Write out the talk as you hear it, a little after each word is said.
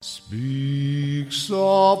Speak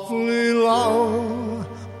softly loud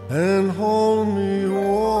and hold me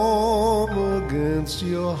warm against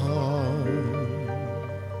your heart.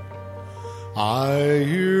 I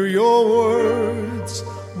hear your words,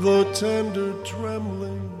 the tender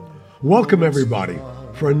trembling. Welcome, everybody,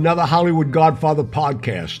 for another Hollywood Godfather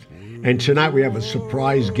podcast. And tonight we have a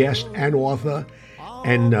surprise guest and author.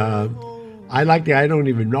 And I don't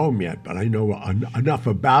even know him yet, but I know enough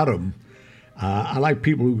about him. I like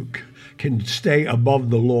people who can stay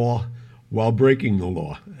above the law while breaking the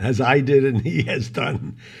law, as I did and he has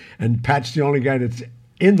done. And Pat's the only guy that's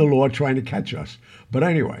in the law trying to catch us. But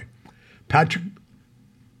anyway, Patrick,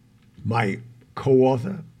 my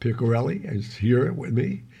co-author, Piccarelli, is here with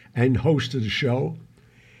me and host of the show.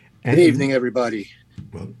 And, good evening, everybody.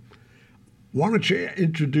 Well, why don't you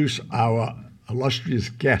introduce our illustrious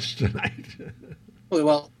guest tonight?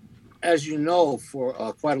 Well, as you know, for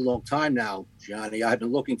quite a long time now, Gianni, I've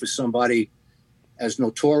been looking for somebody as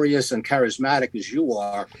notorious and charismatic as you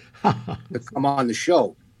are to come on the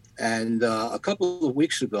show. And a couple of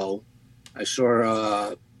weeks ago, I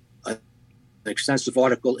saw an extensive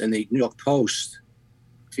article in the New York Post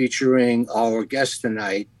featuring our guest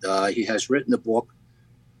tonight. He has written a book.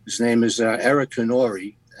 His name is Eric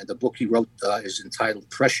Canori, and the book he wrote is entitled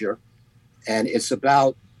Pressure. And it's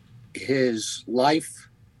about his life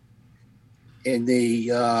in the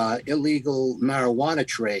illegal marijuana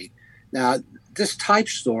trade. Now, this type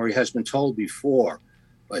story has been told before,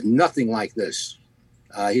 but nothing like this.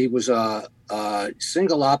 He was a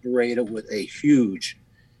single operator with a huge,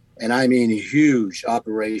 and I mean huge,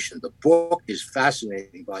 operation. The book is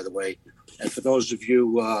fascinating, by the way. And for those of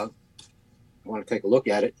you who want to take a look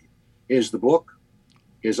at it, here's the book.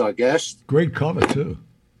 Here's our guest. Great cover, too.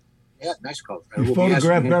 Yeah, nice cover. You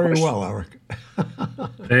photographed very well, Eric.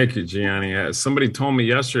 Thank you, Gianni. Somebody told me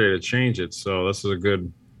yesterday to change it, so this is a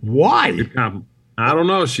good... Why? Good I don't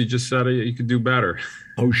know. She just said you could do better.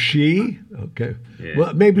 Oh, she? Okay. Yeah.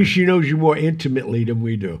 Well, maybe she knows you more intimately than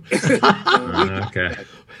we do. Okay.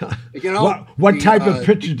 You know, what type of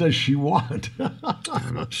picture does she want?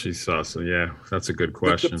 She saw, so yeah, that's a good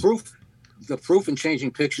question. The proof in changing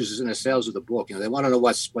pictures is in the sales of the book. You know, they want to know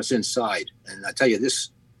what's inside. And I tell you, this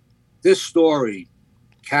story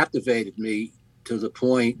captivated me to the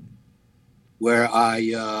point where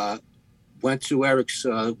I went to Eric's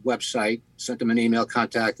website, sent him an email,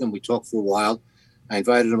 contacted him. We talked for a while. I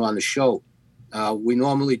invited him on the show. We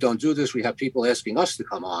normally don't do this. We have people asking us to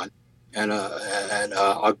come on, and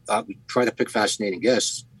we try to pick fascinating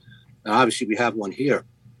guests. And obviously, we have one here.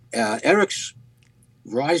 Eric's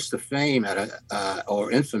rise to fame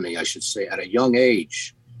or infamy, I should say, at a young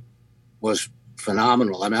age was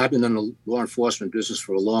phenomenal. I mean, I've been in the law enforcement business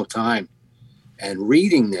for a long time, and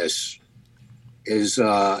reading this is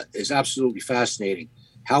absolutely fascinating.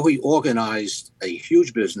 How he organized a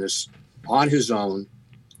huge business on his own,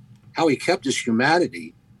 how he kept his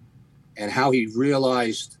humanity, and how he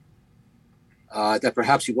realized that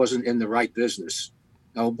perhaps he wasn't in the right business.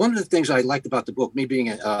 Now, one of the things I liked about the book, me being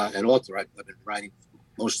an author, I've been writing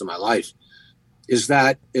most of my life, is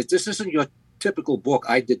that this isn't your typical book.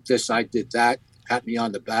 I did this, I did that, pat me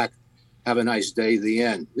on the back, have a nice day, the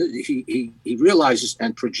end. He realizes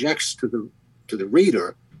and projects to the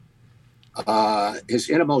reader his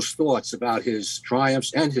innermost thoughts about his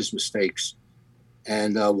triumphs and his mistakes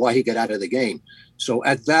and why he got out of the game. So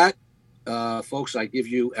at that, folks, I give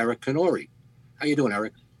you Eric Canori. How you doing,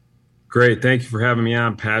 Eric? Great. Thank you for having me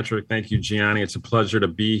on, Patrick. Thank you, Gianni. It's a pleasure to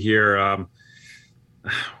be here.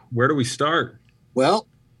 Where do we start? Well,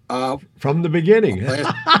 from the beginning.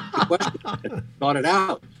 Started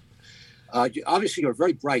out. Obviously, you're a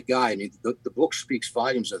very bright guy. I mean, the book speaks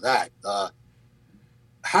volumes of that.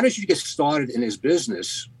 How did you get started in this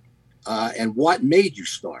business, and what made you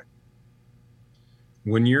start?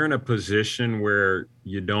 When you're in a position where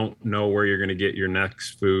you don't know where you're going to get your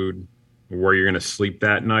next food, or where you're going to sleep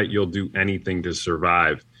that night, you'll do anything to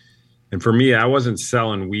survive. And for me, I wasn't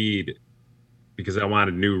selling weed because I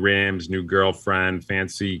wanted new rims, new girlfriend,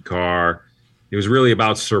 fancy car. It was really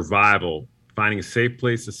about survival, finding a safe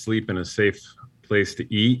place to sleep and a safe place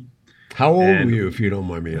to eat. How old were you, if you don't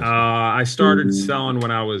mind me asking? I started selling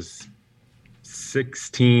when I was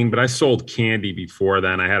 16, but I sold candy before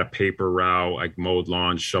then. I had a paper route, I mowed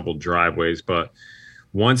lawns, shoveled driveways. But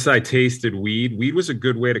once I tasted weed was a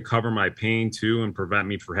good way to cover my pain too and prevent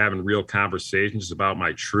me from having real conversations about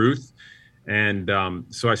my truth. And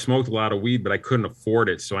so I smoked a lot of weed, but I couldn't afford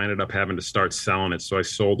it. So I ended up having to start selling it. So I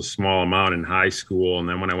sold a small amount in high school. And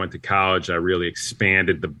then when I went to college, I really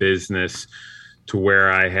expanded the business to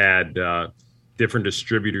where I had different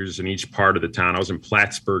distributors in each part of the town. I was in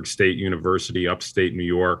Plattsburgh State University, upstate New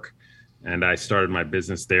York. and I started my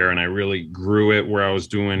business there, and I really grew it where I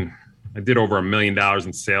did over $1 million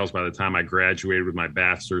in sales by the time I graduated with my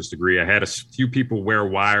bachelor's degree. I had a few people wear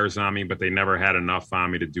wires on me, but they never had enough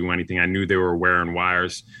on me to do anything. I knew they were wearing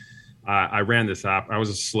wires. I ran this I was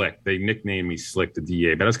a Slick. They nicknamed me Slick, the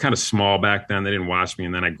DA, but I was kind of small back then. They didn't watch me.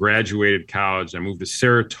 And then I graduated college. I moved to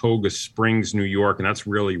Saratoga Springs, New York. And that's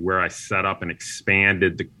really where I set up and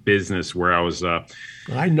expanded the business where I was.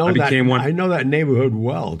 I know that neighborhood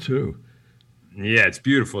well, too. Yeah, it's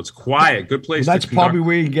beautiful. It's quiet. Good place. Well, that's probably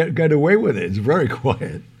where you get away with it. It's very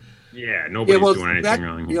quiet. Yeah, nobody's doing anything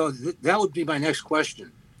wrong. That would be my next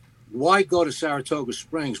question. Why go to Saratoga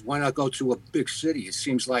Springs? Why not go to a big city? It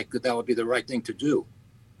seems like that would be the right thing to do.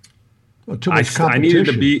 Well, too much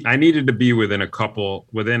competition. I needed to be within a couple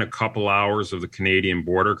hours of the Canadian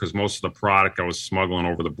border, because most of the product I was smuggling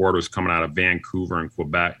over the border was coming out of Vancouver and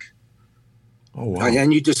Quebec. Oh wow!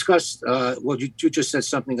 And you discussed. You just said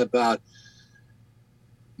something about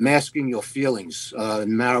masking your feelings.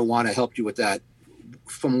 Marijuana helped you with that.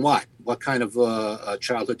 From what? What kind of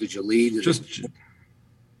childhood did you lead?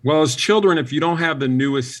 Well, as children, if you don't have the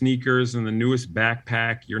newest sneakers and the newest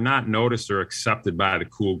backpack, you're not noticed or accepted by the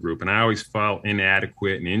cool group. And I always felt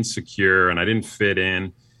inadequate and insecure, and I didn't fit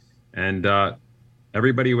in. And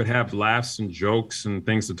everybody would have laughs and jokes and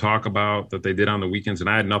things to talk about that they did on the weekends. And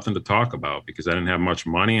I had nothing to talk about because I didn't have much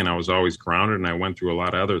money, and I was always grounded, and I went through a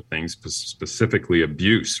lot of other things, specifically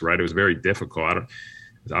abuse, right? It was very difficult.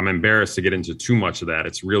 I'm embarrassed to get into too much of that.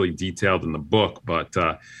 It's really detailed in the book, but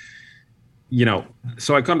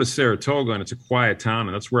so I come to Saratoga, and it's a quiet town,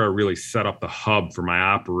 and that's where I really set up the hub for my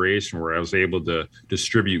operation, where I was able to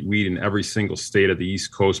distribute weed in every single state of the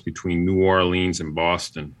East Coast between New Orleans and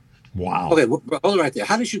Boston. Wow. Okay, hold right there.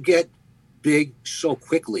 How did you get big so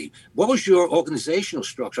quickly? What was your organizational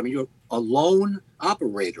structure? I mean, you're a lone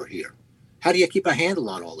operator here. How do you keep a handle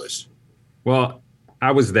on all this? Well,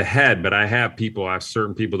 I was the head, but I have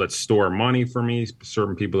certain people that store money for me,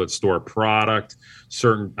 certain people that store product,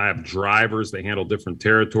 I have drivers that handle different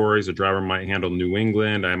territories. A driver might handle New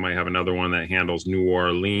England. I might have another one that handles New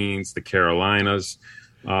Orleans, the Carolinas.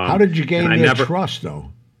 How did you gain their trust,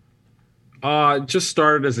 though? Just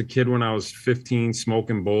started as a kid when I was 15,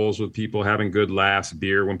 smoking bowls with people, having good laughs,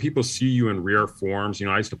 beer. When people see you in rare forms,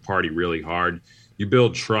 I used to party really hard. You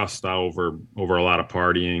build trust over a lot of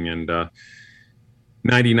partying, and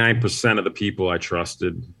 99% of the people I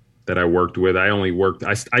trusted that I worked with,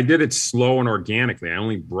 I did it slow and organically. I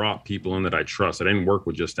only brought people in that I trust. I didn't work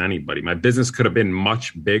with just anybody. My business could have been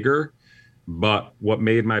much bigger, but what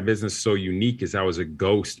made my business so unique is I was a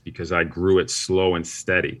ghost because I grew it slow and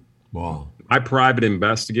steady. Wow. My private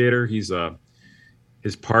investigator, his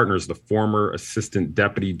partner is the former assistant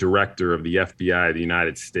deputy director of the FBI of the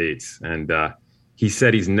United States. And he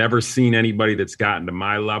said he's never seen anybody that's gotten to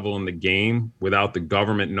my level in the game without the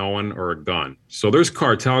government knowing or a gun. So there's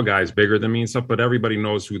cartel guys bigger than me and stuff, but everybody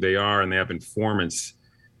knows who they are, and they have informants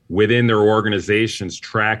within their organizations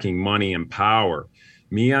tracking money and power.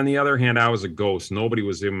 Me, on the other hand, I was a ghost. Nobody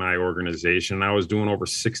was in my organization. I was doing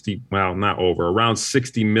around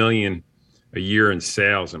 60 million a year in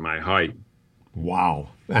sales at my height. Wow.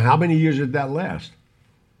 And how many years did that last?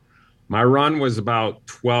 My run was about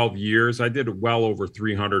 12 years. I did well over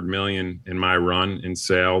 300 million in my run in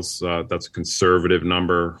sales. That's a conservative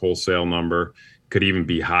number, wholesale number. Could even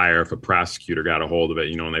be higher if a prosecutor got a hold of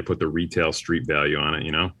it, and they put the retail street value on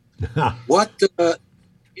it, What, to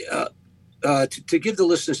give the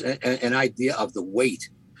listeners an idea of the weight,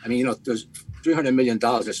 I mean, there's $300 million.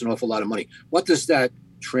 That's an awful lot of money. What does that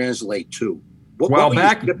translate to?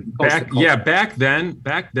 Back then,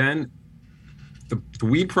 the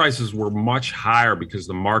weed prices were much higher because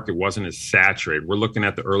the market wasn't as saturated. We're looking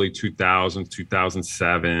at the early 2000s,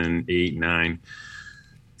 2007, 8, 9.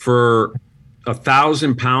 For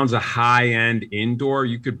 1,000 pounds of high-end indoor,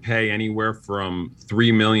 you could pay anywhere from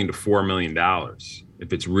 $3 million to $4 million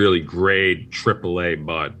if it's really grade AAA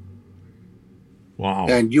bud. Wow!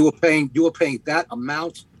 And you were paying that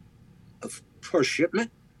amount per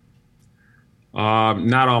shipment?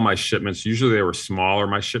 Not all my shipments. Usually they were smaller.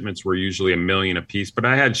 My shipments were usually $1 million a piece, but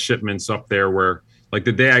I had shipments up there where, like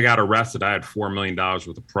the day I got arrested, I had $4 million worth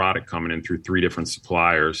of product coming in through 3 different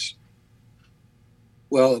suppliers.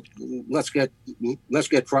 Well, let's get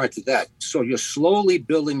prior to that. So you're slowly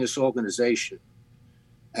building this organization,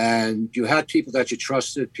 and you had people that you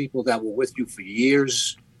trusted, people that were with you for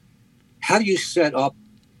years. How do you set up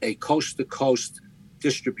a coast-to-coast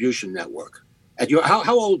distribution network?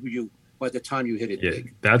 How old were you by the time you hit it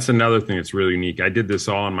big? That's another thing that's really unique. I did this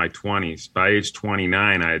all in my 20s. By age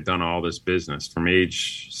 29, I had done all this business. From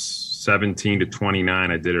age 17 to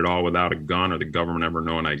 29, I did it all without a gun or the government ever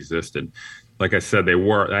knowing I existed. Like I said, they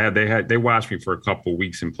watched me for a couple of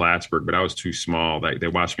weeks in Plattsburgh, but I was too small. They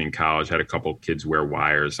watched me in college, had a couple of kids wear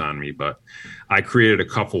wires on me, but I created a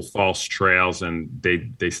couple false trails and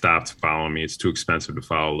they stopped following me. It's too expensive to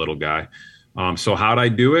follow a little guy. So how'd I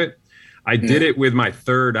do it? I did it with my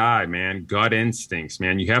third eye, man. Gut instincts,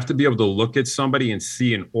 man. You have to be able to look at somebody and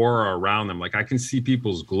see an aura around them. Like I can see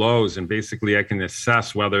people's glows and basically I can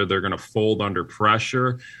assess whether they're going to fold under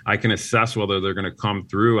pressure. I can assess whether they're going to come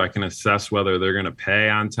through. I can assess whether they're going to pay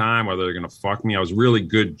on time, whether they're going to fuck me. I was a really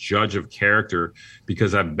good judge of character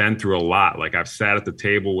because I've been through a lot. Like I've sat at the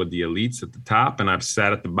table with the elites at the top and I've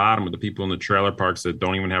sat at the bottom with the people in the trailer parks that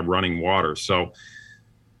don't even have running water. So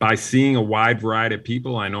by seeing a wide variety of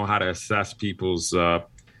people, I know how to assess people's, what's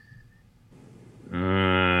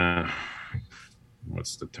the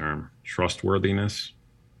term? Trustworthiness.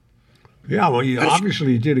 Yeah, well, you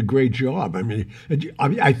obviously did a great job. I mean,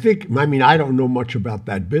 I don't know much about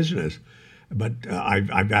that business, but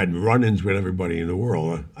I've had run-ins with everybody in the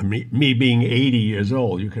world. I mean, me being 80 years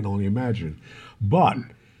old, you can only imagine. But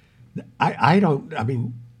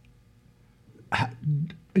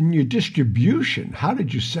in your distribution, how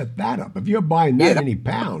did you set that up? If you're buying that many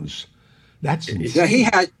pounds, that's insane. Yeah, he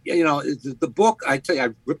had, the book, I tell you,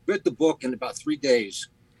 I read the book in about 3 days.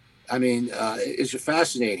 I mean, it's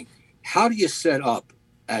fascinating. How do you set up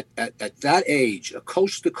at that age, a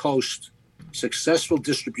coast-to-coast successful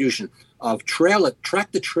distribution of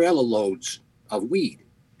tractor-trailer loads of weed?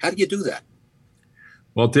 How do you do that?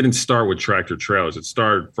 Well, it didn't start with tractor trailers. It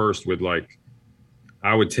started first with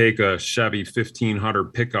I would take a Chevy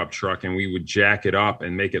 1500 pickup truck and we would jack it up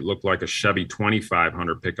and make it look like a Chevy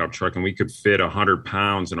 2500 pickup truck. And we could fit 100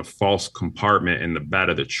 pounds in a false compartment in the bed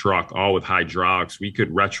of the truck, all with hydraulics. We could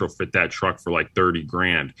retrofit that truck for like 30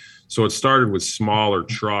 grand. So it started with smaller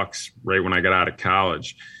trucks right when I got out of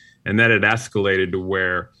college. And then it escalated to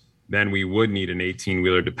where then we would need an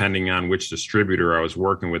 18-wheeler depending on which distributor I was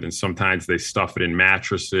working with. And sometimes they stuff it in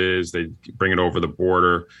mattresses. They bring it over the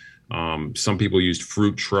border. Some people used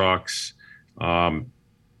fruit trucks.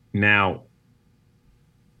 Now,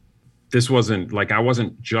 this wasn't I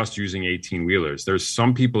wasn't just using 18-wheelers. There's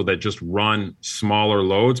some people that just run smaller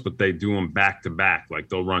loads, but they do them back to back. Like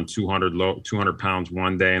they'll run 200 pounds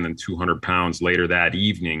one day and then 200 pounds later that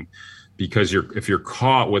evening, because if you're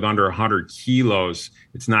caught with under 100 kilos,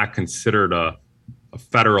 it's not considered a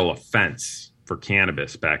federal offense for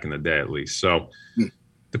cannabis back in the day, at least. So.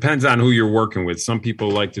 Depends on who you're working with. Some people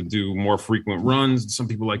like to do more frequent runs. Some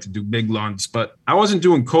people like to do big runs, but I wasn't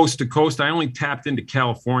doing coast to coast. I only tapped into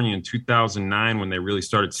California in 2009 when they really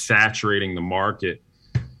started saturating the market.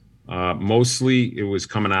 Mostly it was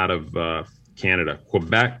coming out of Canada,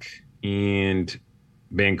 Quebec and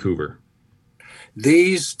Vancouver.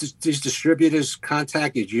 These distributors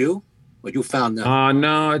contacted you, or you found them?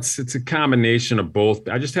 No, it's a combination of both.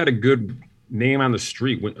 I just had a good name on the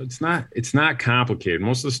street. It's not complicated.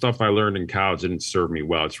 Most of the stuff I learned in college didn't serve me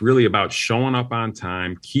well. It's really about showing up on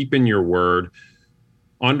time, keeping your word,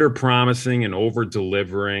 under promising and over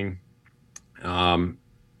delivering.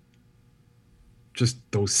 Just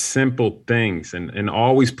those simple things and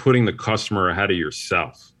always putting the customer ahead of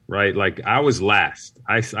yourself, right? Like I was last.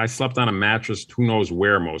 I slept on a mattress, who knows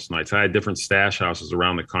where most nights. I had different stash houses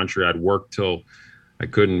around the country. I'd work till I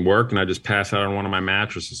couldn't work and I just passed out on one of my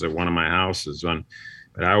mattresses at one of my houses.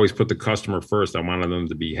 But I always put the customer first. I wanted them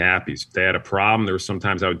to be happy. So if they had a problem, there were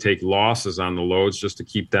sometimes I would take losses on the loads just to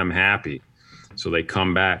keep them happy. So they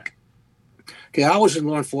come back. Okay, I was in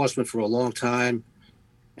law enforcement for a long time.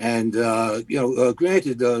 And,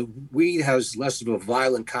 granted, weed has less of a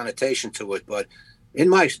violent connotation to it. But in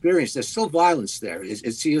my experience, there's still violence there.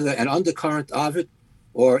 It's either an undercurrent of it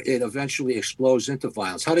or it eventually explodes into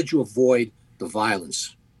violence. How did you avoid the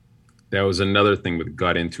violence? That was another thing with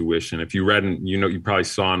gut intuition. If you read, you probably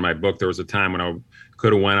saw in my book, there was a time when I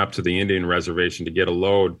could have went up to the Indian reservation to get a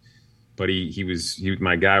load, but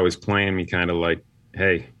my guy was playing me kind of like,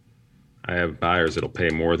 hey, I have buyers that'll pay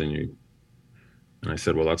more than you. And I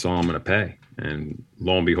said, well, that's all I'm going to pay. And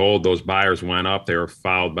lo and behold, those buyers went up. They were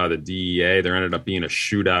followed by the DEA. There ended up being a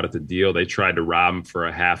shootout at the deal. They tried to rob him for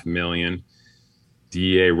 $500,000.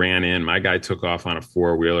 DEA ran in. My guy took off on a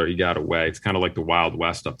four-wheeler. He got away. It's kind of like the Wild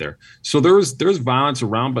West up there. So there's violence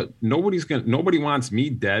around, but nobody wants me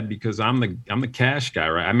dead because I'm the cash guy,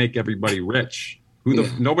 right? I make everybody rich.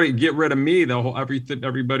 Nobody get rid of me.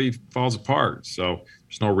 Everybody falls apart. So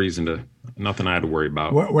there's no reason nothing I had to worry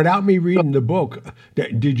about. Without me reading the book,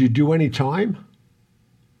 did you do any time?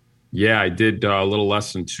 Yeah, I did a little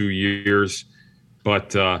less than 2 years,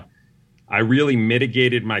 but I really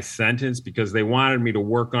mitigated my sentence because they wanted me to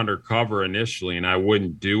work undercover initially, and I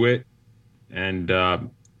wouldn't do it. And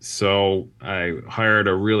so I hired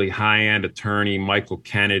a really high-end attorney, Michael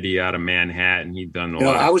Kennedy, out of Manhattan. He'd done a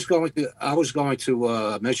lot. I was going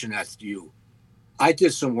to mention that to you. I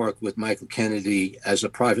did some work with Michael Kennedy as a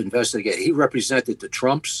private investigator. He represented the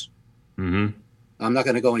Trumps. Mm-hmm. I'm not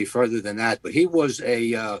going to go any further than that, but he was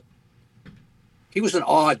an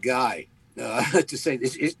odd guy, to say.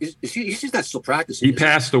 He's not still practicing. He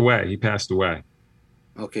passed away.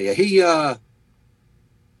 Okay, yeah,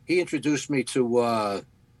 he introduced me to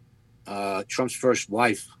Trump's first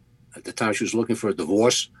wife. At the time, she was looking for a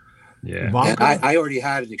divorce. Yeah, and I already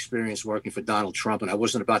had an experience working for Donald Trump, and I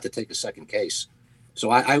wasn't about to take a second case. So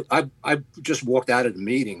I just walked out of the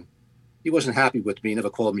meeting. He wasn't happy with me. He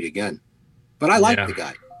never called me again. But I liked the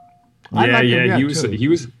guy. He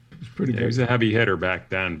was pretty good. He was a heavy hitter back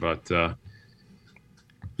then, but I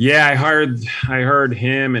hired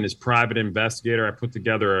him and his private investigator. I put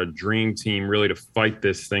together a dream team really to fight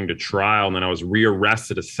this thing to trial, and then I was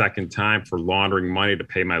rearrested a second time for laundering money to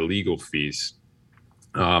pay my legal fees.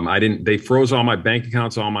 They froze all my bank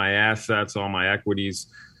accounts, all my assets, all my equities.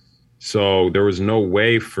 So there was no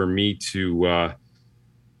way for me to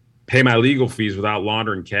pay my legal fees without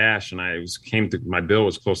laundering cash. And my bill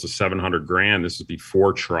was close to $700,000. This was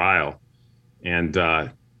before trial. And I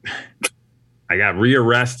got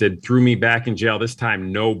rearrested, threw me back in jail. This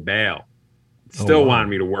time, no bail. Still wanted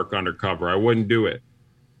me to work undercover. I wouldn't do it.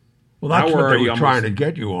 Well, that's what they were trying to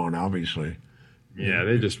get you on, obviously. Yeah,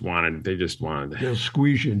 they just wanted. They'll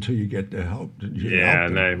squeeze you until you get the help.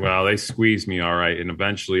 They squeezed me all right. And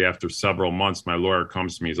eventually, after several months, my lawyer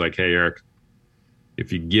comes to me. He's like, "Hey, Eric,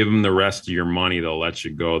 if you give them the rest of your money, they'll let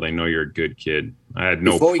you go. They know you're a good kid." I had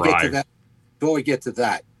no pride. Before we get to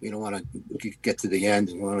that, we don't want to get to the end,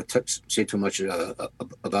 and we don't want to say too much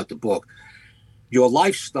about the book. Your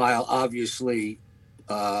lifestyle obviously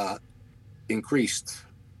increased.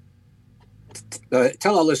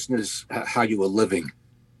 Tell our listeners how you were living.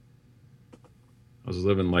 I was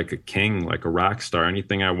living like a king, like a rock star.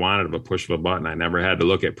 Anything I wanted of a push of a button. I never had to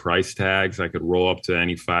look at price tags. I could roll up to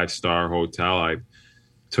any 5-star hotel.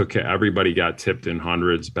 Everybody got tipped in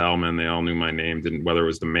hundreds. Bellman, they all knew my name. Whether it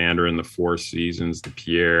was the Mandarin, the Four Seasons, the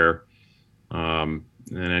Pierre. In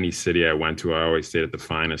any city I went to, I always stayed at the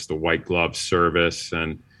finest, the white glove service.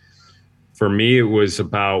 And for me, it was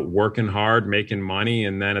about working hard, making money,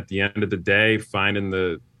 and then at the end of the day, finding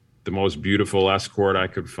the most beautiful escort I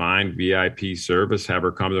could find, VIP service, have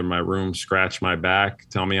her come to my room, scratch my back,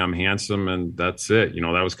 tell me I'm handsome, and that's it.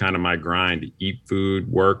 That was kind of my grind: eat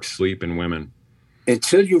food, work, sleep, and women.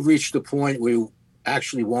 Until you reached the point where you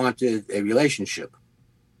actually wanted a relationship.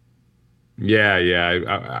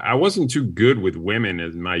 Yeah. I wasn't too good with women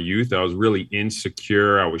in my youth. I was really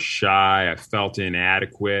insecure. I was shy. I felt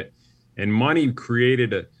inadequate. And money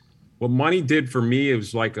what money did for me, it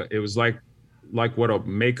was like what a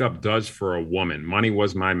makeup does for a woman. Money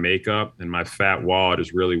was my makeup, and my fat wallet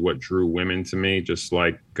is really what drew women to me, just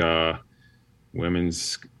like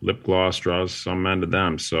women's lip gloss draws some men to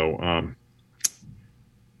them. So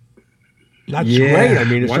that's great. I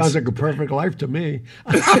mean, it sounds like a perfect life to me.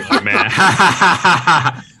 Man.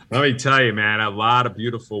 Let me tell you, man, a lot of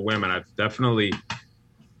beautiful women. I've definitely...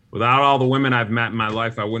 Without all the women I've met in my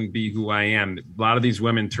life, I wouldn't be who I am. A lot of these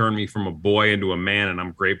women turned me from a boy into a man, and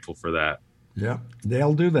I'm grateful for that. Yeah,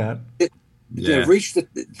 they'll do that.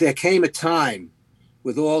 There came a time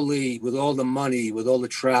with all the money, with all the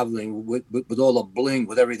traveling, with all the bling,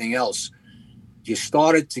 with everything else, you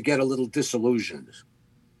started to get a little disillusioned.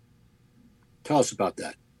 Tell us about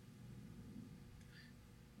that.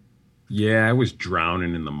 Yeah, I was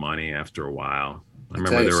drowning in the money after a while. I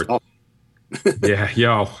remember there were... it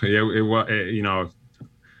was,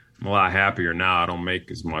 I'm a lot happier now. I don't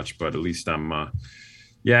make as much, but at least I'm, I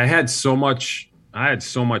had so much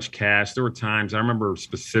cash. There were times I remember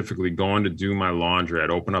specifically going to do my laundry.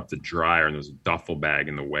 I'd open up the dryer and there was a duffel bag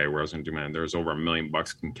in the way where I was going to do there was over $1 million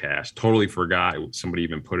in cash. Totally forgot somebody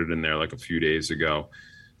even put it in there like a few days ago.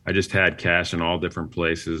 I just had cash in all different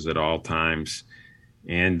places at all times.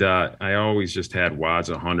 And I always just had wads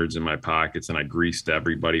of hundreds in my pockets, and I greased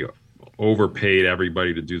everybody, overpaid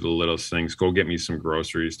everybody to do the littlest things. Go get me some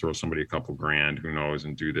groceries, throw somebody a couple grand, who knows,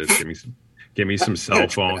 and do this. Give me some cell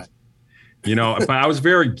phones. But I was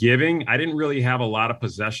very giving. I didn't really have a lot of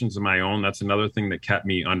possessions of my own. That's another thing that kept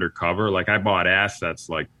me undercover. Like, I bought assets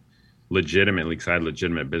like legitimately, because I had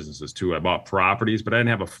legitimate businesses too. I bought properties, but I didn't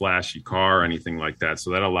have a flashy car or anything like that. So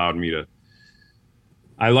that allowed me to,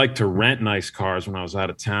 I liked to rent nice cars when I was out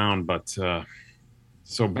of town. But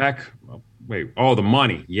so back Wait, oh, the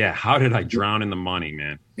money. Yeah. How did I drown in the money,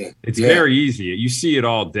 man? Yeah. It's Yeah. very easy. You see it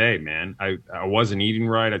all day, man. I wasn't eating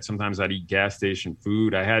right. I'd eat gas station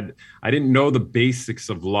food. I didn't know the basics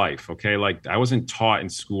of life. Okay. Like I wasn't taught in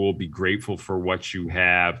school, be grateful for what you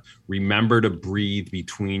have. Remember to breathe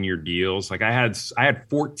between your deals. Like I had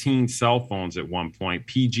 14 cell phones at one point,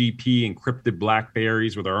 PGP encrypted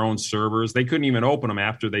Blackberries with our own servers. They couldn't even open them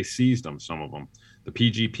after they seized them, some of them. The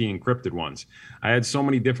PGP encrypted ones. I had so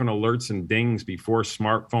many different alerts and dings before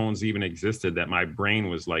smartphones even existed that my brain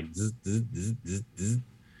was like, zzz, zzz, zzz, zzz, zzz.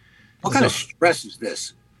 What kind of stress is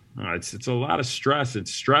this? It's a lot of stress.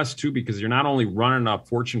 It's stress too, because you're not only running a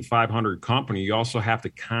Fortune 500 company, you also have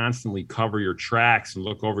to constantly cover your tracks and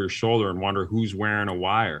look over your shoulder and wonder who's wearing a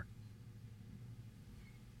wire.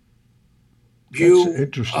 You,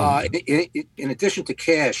 interesting. In addition to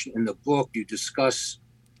cash, in the book, you discuss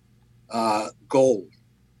gold.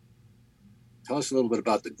 Tell us a little bit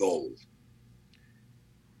about the gold.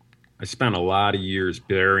 I spent a lot of years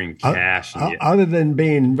burying cash. Other than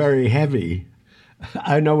being very heavy,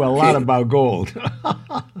 I know a lot about gold.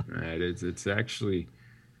 Right, it's actually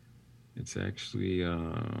trying to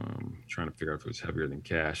figure out if it was heavier than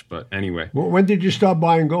cash. But anyway. Well, when did you start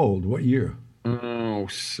buying gold? What year?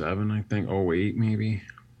 07, I think. 08, maybe.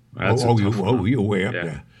 You're way up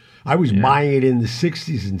there. I was buying it in the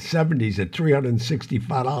 60s and 70s at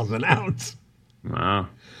 $365 an ounce. Wow.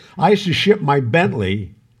 I used to ship my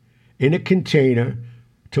Bentley in a container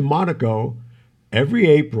to Monaco every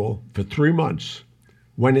April for 3 months.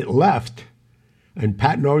 When it left, and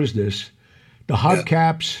Pat knows this, the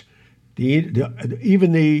hubcaps,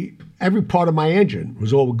 every part of my engine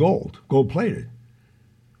was all gold plated.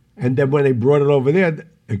 And then when they brought it over there,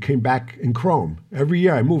 it came back in chrome. Every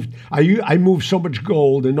year I moved so much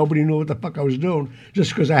gold and nobody knew what the fuck I was doing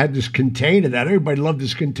just because I had this container that everybody loved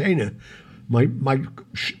this container. I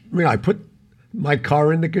put my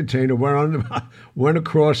car in the container, went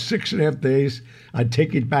across 6.5 days. I'd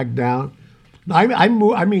take it back down. I'm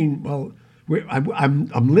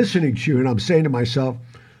listening to you and I'm saying to myself,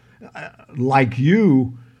 like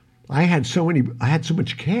you, I had so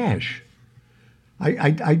much cash.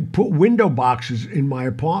 I put window boxes in my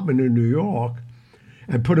apartment in New York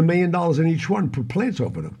and put $1 million in each one, put plants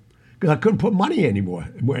over them. Because I couldn't put money anymore.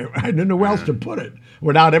 I didn't know where else to put it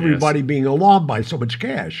without everybody being alarmed by so much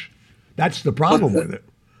cash. That's the problem with it.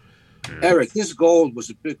 Eric, this gold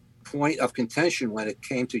was a big point of contention when it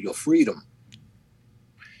came to your freedom.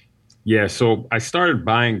 Yeah, so I started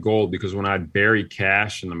buying gold because when I'd bury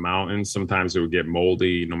cash in the mountains, sometimes it would get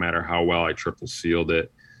moldy no matter how well I triple sealed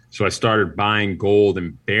it. So I started buying gold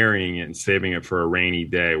and burying it and saving it for a rainy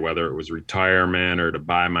day, whether it was retirement or to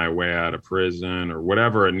buy my way out of prison or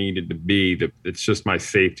whatever it needed to be. It's just my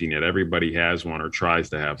safety net. Everybody has one or tries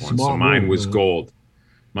to have one. So mine was gold.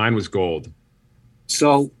 Mine was gold.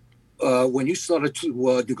 So when you started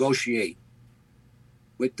to negotiate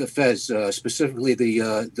with the feds, specifically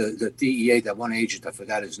the DEA, that one agent, I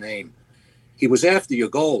forgot his name, he was after your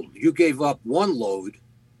gold. You gave up one load.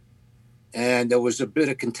 And there was a bit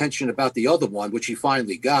of contention about the other one, which he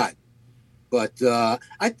finally got. But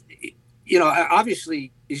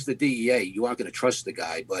obviously he's the DEA. You aren't going to trust the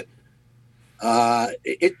guy. But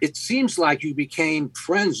it seems like you became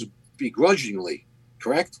friends begrudgingly,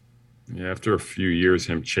 correct? Yeah, after a few years,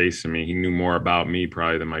 him chasing me, he knew more about me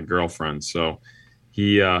probably than my girlfriend. So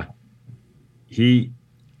he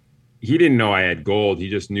didn't know I had gold. He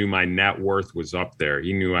just knew my net worth was up there.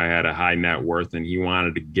 He knew I had a high net worth and he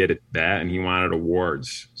wanted to get at that and he wanted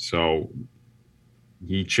awards. So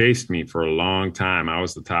he chased me for a long time. I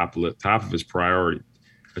was the top of his priority.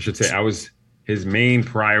 I should say I was his main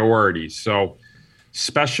priority. So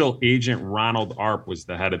Special Agent Ronald Arp was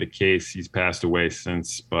the head of the case. He's passed away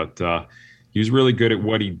since, but he was really good at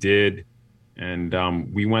what he did.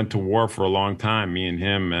 And we went to war for a long time, me and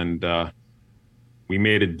him. And we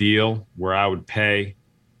made a deal where I would pay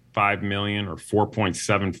 $5 million or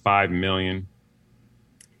 $4.75 million.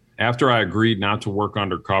 After I agreed not to work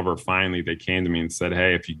undercover, finally they came to me and said,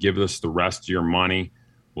 "Hey, if you give us the rest of your money,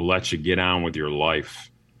 we'll let you get on with your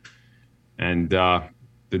life." And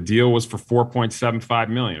the deal was for $4.75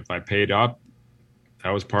 million. If I paid up,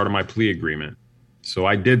 that was part of my plea agreement. So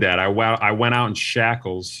I did that. I went out in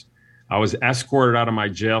shackles. I was escorted out of my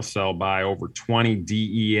jail cell by over 20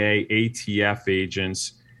 DEA ATF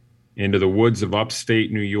agents into the woods of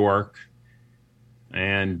upstate New York.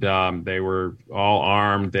 And they were all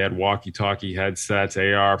armed. They had walkie-talkie headsets,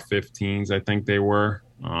 AR-15s, I think they were.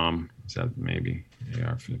 Is that maybe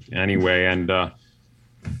AR-15? Anyway, and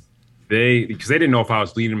because they didn't know if I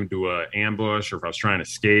was leading them into an ambush or if I was trying to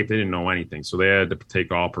escape. They didn't know anything. So they had to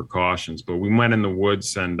take all precautions. But we went in the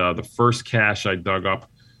woods, and the first cash I dug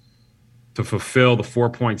up to fulfill the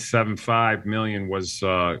 4.75 million was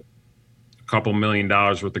a couple $1 million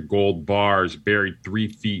worth of gold bars buried 3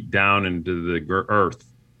 feet down into the earth.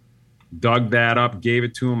 Dug that up, gave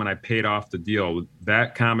it to them, and I paid off the deal.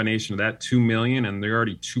 That combination of that 2 million, and they're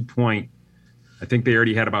already I think they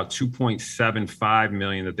already had about 2.75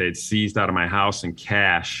 million that they had seized out of my house in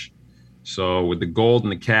cash. So with the gold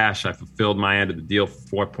and the cash, I fulfilled my end of the deal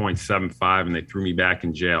for 4.75, and they threw me back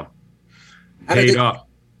in jail. Paid up.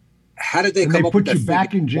 How did they come up with that? Put you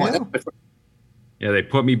back in jail? Yeah, they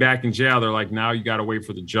put me back in jail. They're like, now you got to wait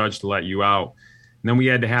for the judge to let you out. And then we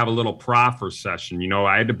had to have a little proffer session. You know,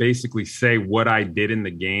 I had to basically say what I did in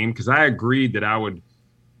the game, because I agreed that I would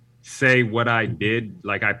say what I did.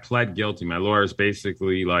 Like, I pled guilty. My lawyer's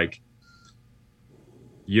basically like,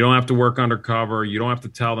 you don't have to work undercover. You don't have to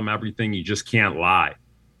tell them everything. You just can't lie.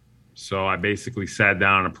 So I basically sat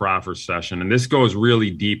down in a proffer session, and this goes really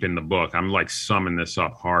deep in the book. I'm like summing this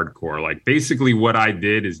up hardcore. Like, basically what I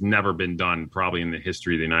did has never been done probably in the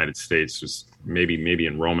history of the United States, just maybe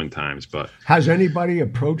in Roman times. But has anybody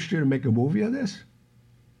approached you to make a movie of this?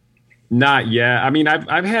 Not yet. I mean,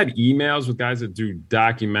 I've had emails with guys that do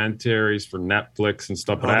documentaries for Netflix and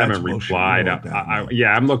stuff, but I haven't replied.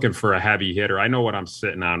 I'm looking for a heavy hitter. I know what I'm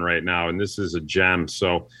sitting on right now, and this is a gem.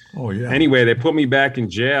 So, anyway, they put me back in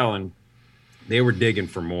jail, and they were digging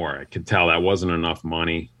for more. I could tell that wasn't enough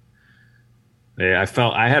money. I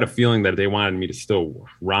had a feeling that they wanted me to still,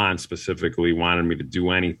 Ron specifically wanted me to do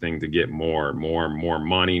anything to get more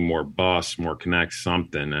money, more bus, more connect,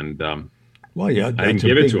 something. And well, yeah, I didn't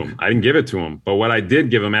give it to him. But what I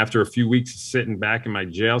did give him, after a few weeks of sitting back in my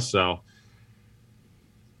jail cell,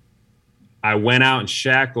 I went out in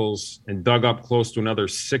shackles and dug up close to another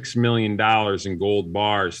 $6 million in gold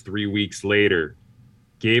bars 3 weeks later.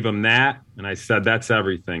 Gave him that, and I said, that's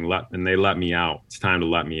everything. And they let me out. It's time to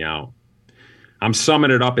let me out. I'm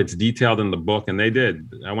summing it up. It's detailed in the book, and they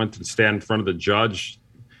did. I went to stand in front of the judge,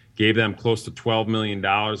 gave them close to $12 million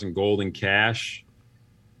in gold and cash,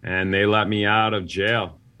 and they let me out of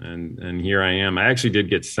jail. And here I am. I actually did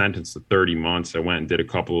get sentenced to 30 months. I went and did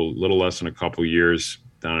little less than a couple years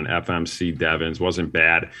down in FMC Devens. Wasn't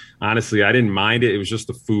bad. Honestly, I didn't mind it. It was just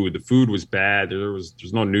the food. The food was bad. There's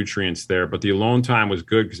no nutrients there, but the alone time was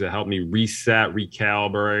good because it helped me reset,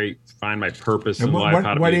 recalibrate, find my purpose in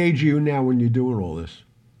life. What age are you now when you're doing all this?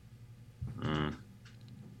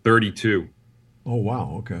 32. Oh,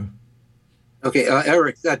 wow. Okay. Okay,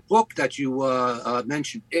 Eric, that book that you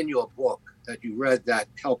mentioned in your book that you read that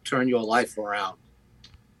helped turn your life around,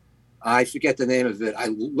 I forget the name of it. I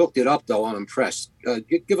looked it up, though. I'm impressed.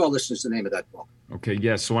 Give our listeners the name of that book. Okay,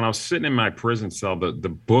 yeah. So when I was sitting in my prison cell, the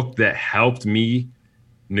book that helped me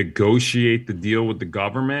negotiate the deal with the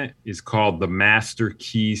government is called The Master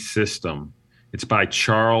Key System. It's by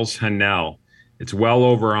Charles Hannell. It's well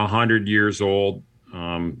over 100 years old.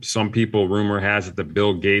 Some people, rumor has it that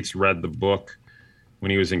Bill Gates read the book when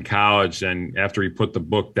he was in college, and after he put the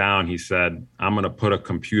book down, he said, I'm going to put a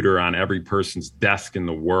computer on every person's desk in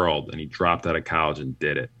the world, and he dropped out of college and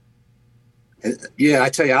did it. Yeah, I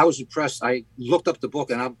tell you, I was impressed. I looked up the book,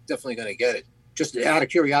 and I'm definitely going to get it, just out of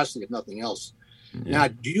curiosity, if nothing else. Yeah. Now,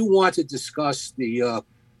 do you want to discuss the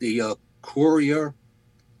courier,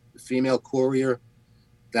 the female courier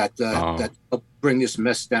that helped bring this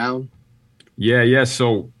mess down? Yeah.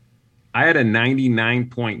 So I had a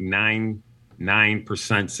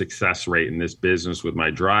 99.99% success rate in this business with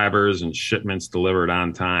my drivers and shipments delivered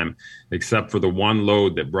on time, except for the one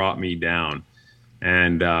load that brought me down.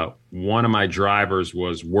 And one of my drivers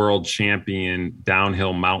was world champion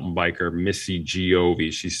downhill mountain biker Missy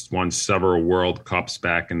Giove. She's won several World Cups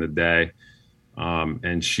back in the day.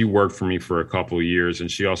 And she worked for me for a couple of years,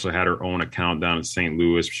 and she also had her own account down in St.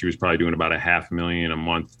 Louis. She was probably doing about $500,000 a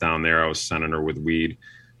month down there. I was sending her with weed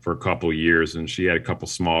for a couple of years, and she had a couple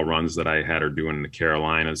small runs that I had her doing in the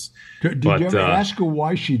Carolinas. Did you ever ask her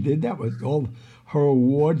why she did that with all her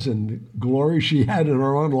awards and glory she had in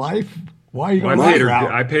her own life? Why are you going to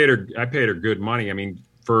I paid her good money. I mean,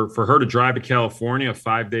 for her to drive to California, a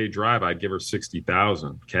 5-day drive, I'd give her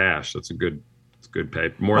 $60,000 cash. That's a good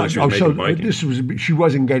pay. More than she was making biking. She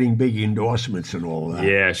wasn't getting big endorsements and all that.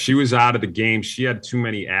 Yeah, she was out of the game. She had too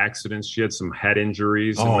many accidents. She had some head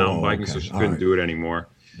injuries in mountain biking, so she couldn't do it anymore.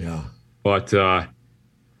 Yeah. But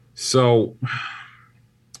so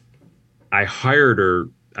I hired her.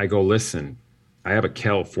 I go, listen, I have a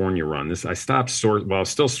California run. I stopped sourcing. Well, I was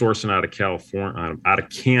still sourcing out of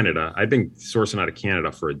Canada. I've been sourcing out of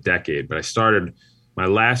Canada for a decade, but I started my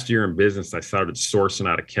last year in business, I started sourcing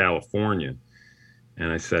out of California.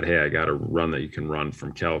 And I said, hey, I got a run that you can run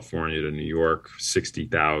from California to New York,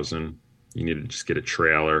 60,000. You need to just get a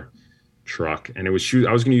trailer, truck. And I was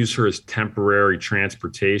going to use her as temporary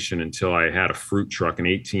transportation until I had a fruit truck, an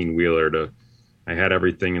 18-wheeler I had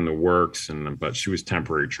everything in the works, but she was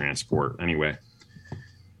temporary transport. Anyway,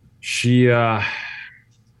 she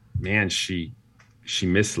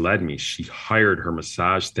misled me. She hired her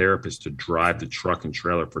massage therapist to drive the truck and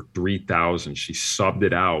trailer for $3,000. She subbed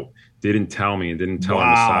it out, didn't tell me, and didn't tell her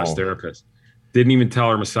massage therapist. Didn't even tell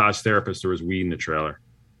her massage therapist there was weed in the trailer.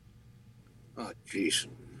 Oh, jeez.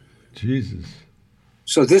 Jesus.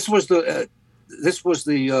 So that was the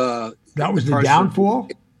downfall?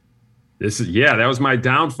 That was my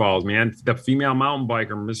downfall, man. The female mountain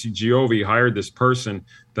biker, Missy Giove, hired this person.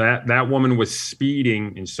 That woman was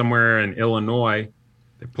speeding somewhere in Illinois.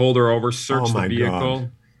 They pulled her over, searched the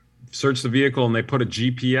vehicle, and they put a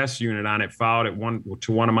GPS unit on it, filed it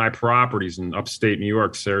to one of my properties in upstate New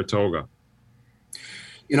York, Saratoga.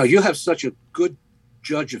 You know, you have such a good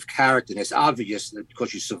judge of character, and it's obvious that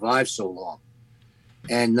because you survived so long.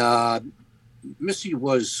 And Missy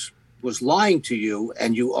was lying to you,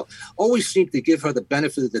 and you always seemed to give her the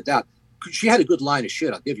benefit of the doubt. She had a good line of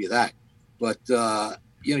shit, I'll give you that. But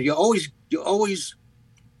you always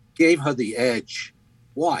gave her the edge.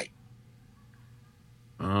 Why?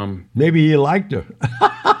 Maybe you liked her.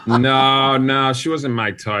 No, she wasn't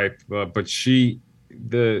my type. But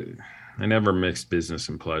I never mixed business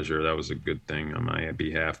and pleasure. That was a good thing on my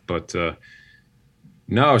behalf. But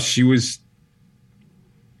no, she was.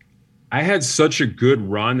 I had such a good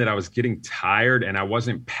run that I was getting tired and I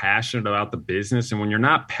wasn't passionate about the business. And when you're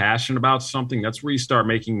not passionate about something, that's where you start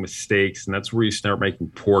making mistakes and that's where you start making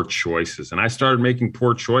poor choices. And I started making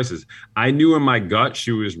poor choices. I knew in my gut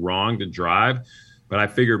she was wrong to drive, but I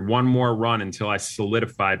figured one more run until I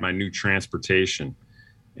solidified my new transportation.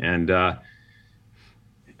 And I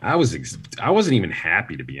wasn't even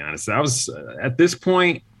happy, to be honest. I was at this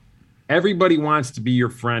point. Everybody wants to be your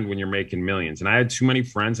friend when you're making millions. And I had too many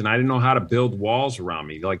friends and I didn't know how to build walls around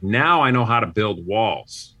me. Like now I know how to build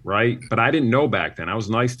walls, right? But I didn't know back then. I was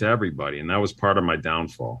nice to everybody. And that was part of my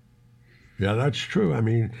downfall. Yeah, that's true. I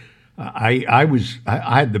mean, I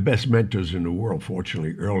had the best mentors in the world,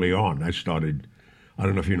 fortunately, early on. I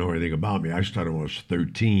don't know if you know anything about me. I started when I was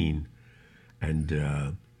 13.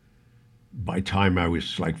 And by the time I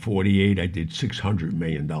was like 48, I did $600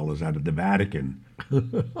 million out of the Vatican.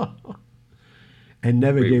 And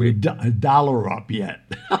never gave a dollar up yet.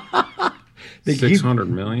 600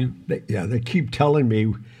 million? They keep telling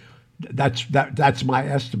me that's my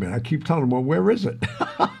estimate. I keep telling them, well, where is it?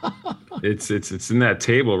 It's in that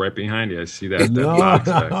table right behind you. I see that. No.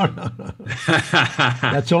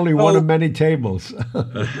 That's only one of many tables.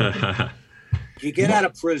 You get out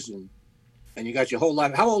of prison and you got your whole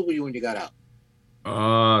life. How old were you when you got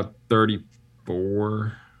out?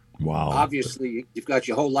 34. Wow. Obviously, you've got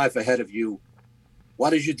your whole life ahead of you.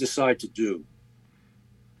 What did you decide to do?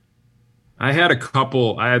 I had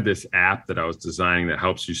this app that I was designing that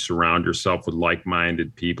helps you surround yourself with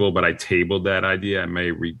like-minded people, but I tabled that idea. I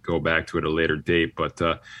may go back to it at a later date, but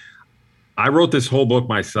I wrote this whole book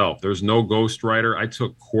myself. There's no ghostwriter. I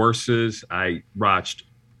took courses. I watched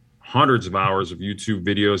hundreds of hours of YouTube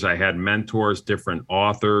videos. I had mentors, different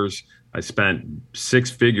authors. I spent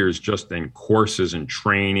 6 figures just in courses and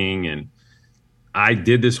training, and I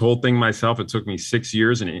did this whole thing myself. It took me 6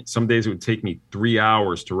 years, and some days it would take me 3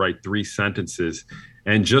 hours to write 3 sentences.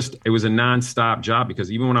 And it was a nonstop job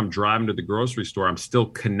because even when I'm driving to the grocery store, I'm still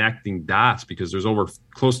connecting dots because there's over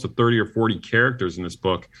close to 30 or 40 characters in this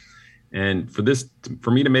book. And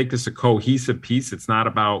for me to make this a cohesive piece, it's not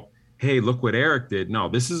about, hey, look what Eric did. No,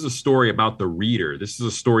 this is a story about the reader. This is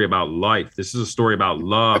a story about life. This is a story about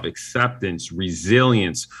love, acceptance,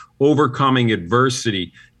 resilience, overcoming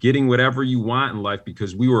adversity, getting whatever you want in life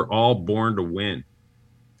because we were all born to win.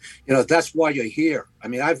 You know, that's why you're here. I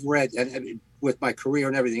mean, I've read, and with my career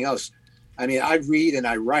and everything else, I mean, I read and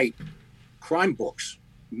I write crime books,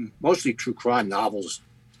 mostly true crime novels,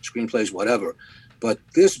 screenplays, whatever. But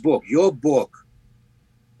this book, your book,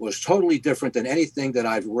 was totally different than anything that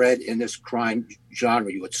I've read in this crime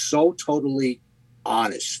genre. You were so totally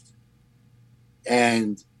honest.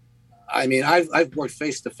 And I mean, I've worked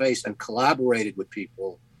face to face and collaborated with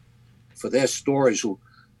people for their stories who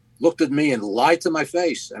looked at me and lied to my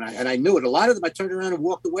face. And I knew it. A lot of them I turned around and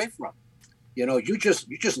walked away from. You know, you just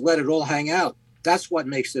let it all hang out. That's what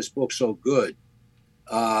makes this book so good.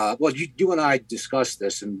 Well, you and I discussed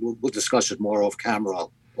this, and we'll discuss it more off camera,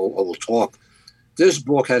 or we'll talk. This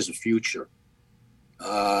book has a future,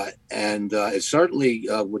 and it certainly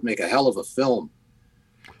would make a hell of a film.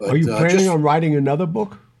 But, Are you planning on writing another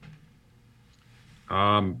book?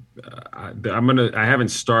 I haven't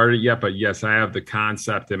started yet, but yes, I have the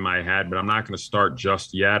concept in my head, but I'm not going to start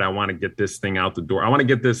just yet. I want to get this thing out the door. I want to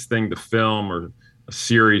get this thing to film or a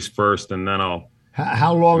series first, and then I'll.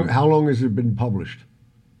 How long has it been published?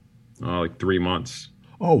 Like 3 months.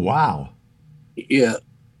 Oh, wow. Yeah.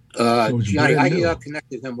 So Johnny, I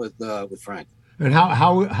connected him with Frank. And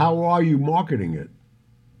how are you marketing it?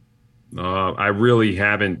 I really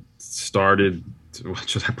haven't started.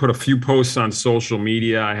 I put a few posts on social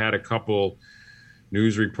media. I had a couple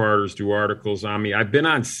news reporters do articles on me. I've been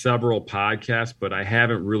on several podcasts, but I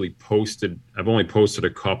haven't really posted. I've only posted a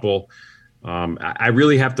couple. I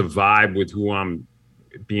really have to vibe with who I'm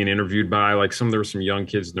being interviewed by. Like there were some young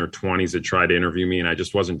kids in their 20s that tried to interview me, and I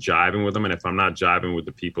just wasn't jiving with them. And if I'm not jiving with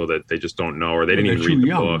the people that they just don't know, or they didn't even read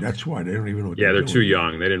the book. That's why they don't even know what they're too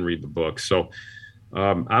young. They didn't read the book. So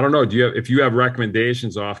I don't know. If you have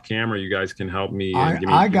recommendations off camera, you guys can help me.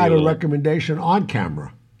 I got a recommendation on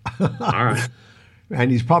camera. All right. And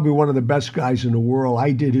he's probably one of the best guys in the world.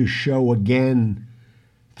 I did his show again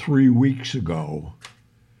 3 weeks ago.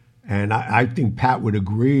 And I think Pat would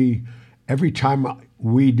agree. Every time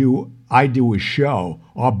I do a show,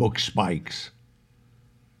 our book spikes.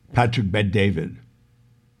 Patrick Bet David.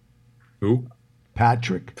 Who?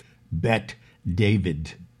 Patrick Bet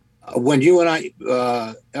David. When you and I,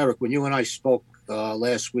 Eric, when you and I spoke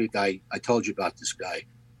last week, I told you about this guy.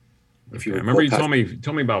 If you remember, you told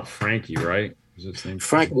me about Frankie, right? Is his name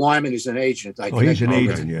Frank Wyman is an agent. He's an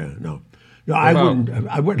agent. Yeah, no,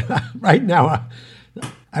 I wouldn't. Right now,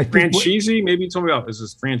 I think Franchise. Maybe you told me about. Is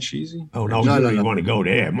this Franchise? Oh no, you want to go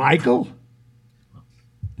there, Michael?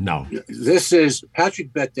 No. This is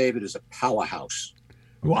Patrick Bet David is a powerhouse.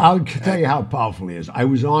 Well, I'll tell you how powerful he is. I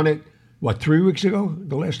was on it. What, 3 weeks ago?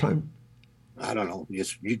 The last time? I don't know.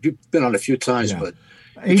 You've been on a few times, but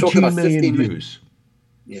 18 million views.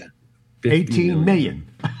 Yeah, 18 million.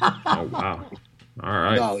 Oh wow! All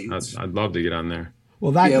right, no, I'd love to get on there.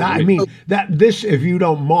 Well, this, if you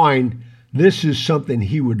don't mind, this is something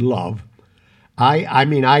he would love. I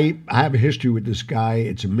have a history with this guy.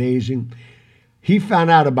 It's amazing. He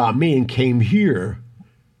found out about me and came here.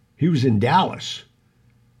 He was in Dallas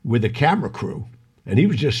with a camera crew. And he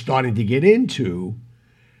was just starting to get into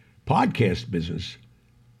podcast business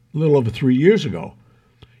a little over 3 years ago.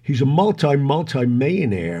 He's a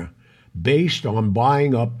multi-millionaire based on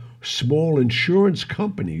buying up small insurance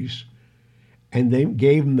companies, and they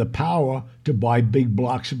gave him the power to buy big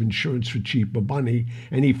blocks of insurance for cheaper money,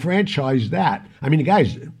 and he franchised that. I mean,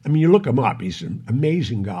 you look him up. He's an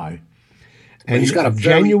amazing guy. And he's got a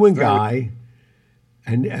genuine guy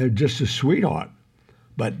and just a sweetheart.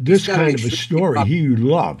 But this kind of a story he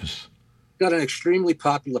loves. Got an extremely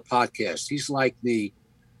popular podcast. He's like the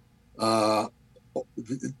Oprah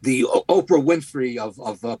Winfrey of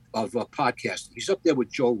podcasting. He's up there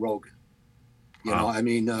with Joe Rogan. You know, I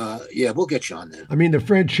mean, we'll get you on there. I mean, the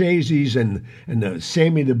franchisees and the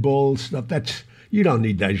Sammy the Bull stuff, you don't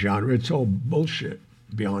need that genre. It's all bullshit,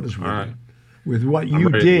 to be honest with you. With what you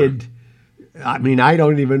did, I mean, I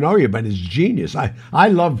don't even know you, but it's genius. I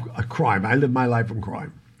love crime. I live my life in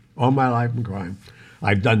crime. All my life in crime.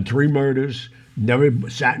 I've done 3 murders, never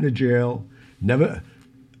sat in a jail,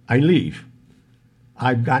 I leave.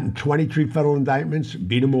 I've gotten 23 federal indictments,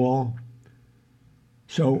 beat them all.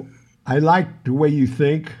 So I like the way you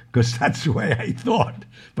think, because that's the way I thought.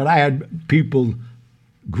 But I had people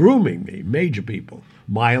grooming me, major people.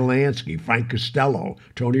 Maya Lansky, Frank Costello,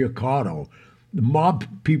 Tony Accardo, the mob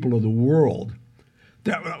people of the world.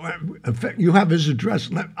 In fact, you have his address.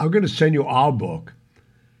 I'm going to send you our book.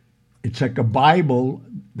 It's like a Bible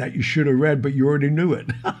that you should have read, but you already knew it.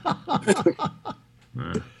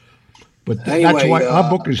 But that's why our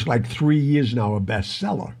book is like 3 years now a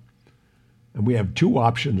bestseller. And we have 2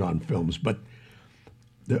 options on films. But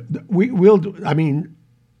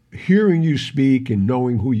hearing you speak and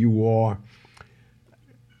knowing who you are,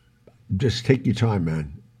 just take your time,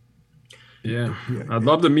 man. Yeah. I'd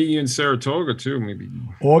love to meet you in Saratoga too. Maybe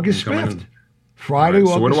August 5th. Friday,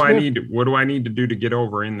 August 5th. So what do I need to do to get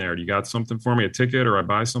over in there? Do you got something for me? A ticket, or I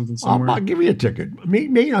buy something somewhere? I'll give you a ticket. Meet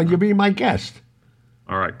me. You'll be my guest.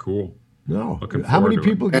 All right, cool. No. How many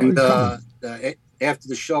people are going to come? After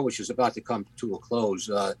the show, which is about to come to a close,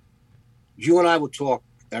 you and I will talk,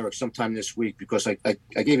 Eric, sometime this week, because I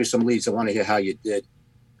gave you some leads. I want to hear how you did.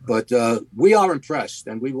 But we are impressed,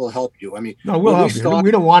 and we will help you. I mean, no, we'll help you. We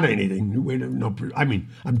don't want anything.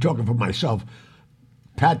 I'm talking for myself.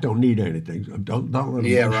 Pat don't need anything. Don't let him.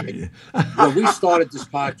 Yeah, right. When we started this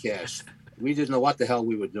podcast, we didn't know what the hell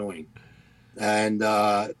we were doing, and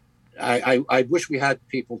I wish we had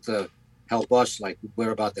people to help us like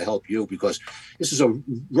we're about to help you, because this is a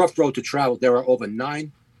rough road to travel. There are over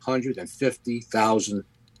 950,000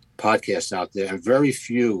 podcasts out there, and very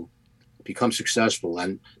few become successful.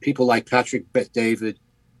 And people like Patrick Bet-David,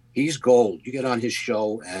 he's gold. You get on his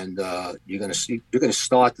show, and you're going to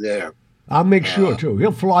start there. I'll make sure too.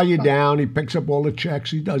 He'll fly you down. He picks up all the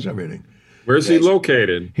checks. He does everything. Where's he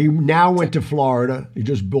located? He now went to Florida. He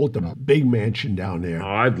just built a big mansion down there. Oh,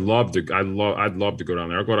 I'd love to go down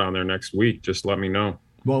there. I'll go down there next week. Just let me know.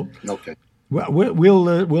 Well, okay.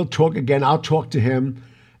 We'll talk again. I'll talk to him.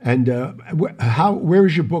 And where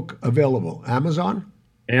is your book available? Amazon?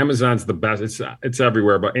 Amazon's the best. It's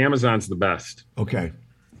everywhere, but Amazon's the best. Okay.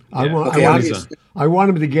 Yeah. I want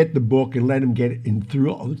him to get the book and let him get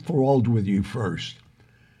enthralled with you first.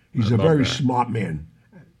 He's a very smart man.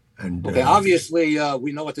 And, okay, obviously,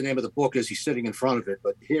 we know what the name of the book is. He's sitting in front of it,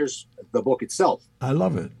 but here's the book itself. I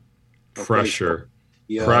love it. Pressure.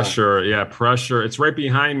 Yeah. Pressure. Yeah, Pressure. It's right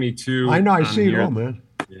behind me, too. I know. I see it all, man.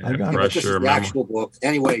 Yeah, I got Pressure. This is the actual book.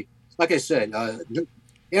 Anyway, like I said,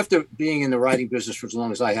 after being in the writing business for as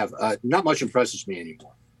long as I have, not much impresses me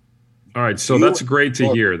anymore. All right, so that's great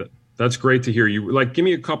to hear. That's great to hear. You give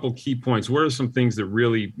me a couple key points. What are some things that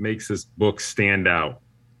really makes this book stand out?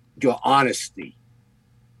 Your honesty.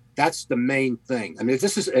 That's the main thing. I mean,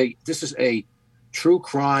 this is a true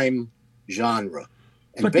crime genre,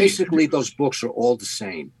 and but basically those books are all the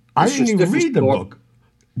same. I didn't even read the book.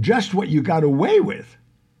 Just what you got away with.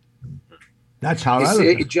 That's how I look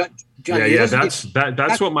at it. Johnny,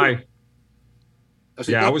 that's what my.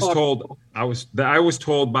 Yeah, I was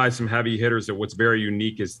told by some heavy hitters that what's very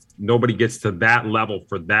unique is nobody gets to that level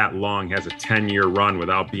for that long, has a 10-year run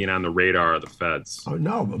without being on the radar of the feds. Oh,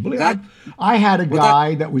 no. But I had a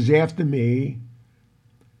guy that was after me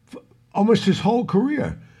for almost his whole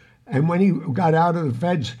career. And when he got out of the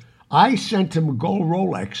feds, I sent him a gold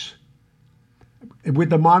Rolex with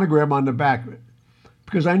the monogram on the back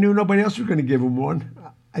because I knew nobody else was going to give him one.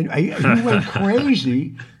 He went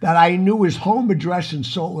crazy that I knew his home address in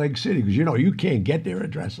Salt Lake City because you can't get their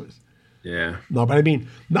addresses. Yeah. No, but I mean,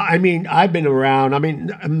 I've been around. I mean,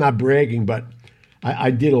 I'm not bragging, but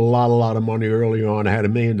I did a lot of money early on. I had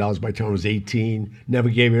 $1 million by the time I was 18. Never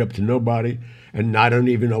gave it up to nobody, and I don't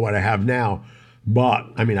even know what I have now. But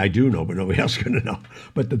I mean, I do know, but nobody else is going to know.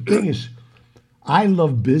 But the thing is, I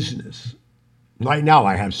love business. Right now,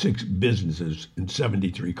 I have 6 businesses in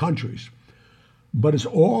 73 countries. But it's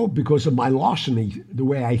all because of my larceny, the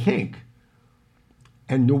way I think.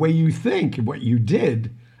 And the way you think, what you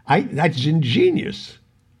did, that's ingenious.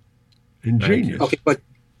 Ingenious. Okay, but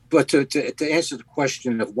to answer the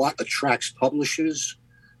question of what attracts publishers,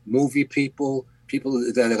 movie people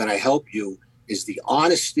that are going to help you, is the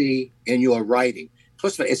honesty in your writing.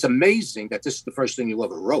 Plus, it's amazing that this is the first thing you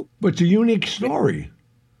ever wrote. But it's a unique story.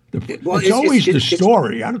 It's always the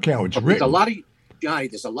story. I don't care how it's written. Johnny,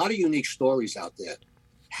 there's a lot of unique stories out there.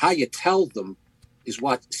 How you tell them is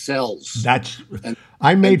what sells.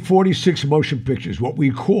 I made 46 motion pictures. What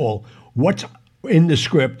we call what's in the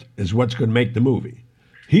script is what's going to make the movie.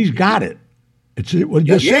 He's got it.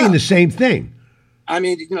 You're saying the same thing. I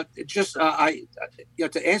mean, to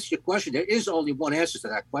answer your question, there is only one answer to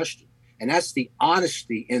that question, and that's the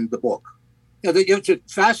honesty in the book.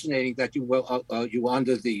 It's fascinating that you were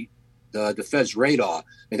under the Fed's radar. I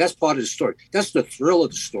mean, that's part of the story. That's the thrill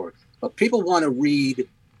of the story. But people want to read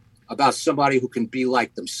about somebody who can be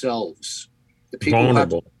like themselves. The people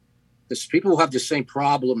vulnerable. People who have the same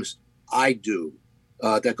problems I do,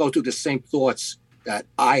 that go through the same thoughts that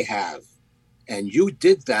I have. And you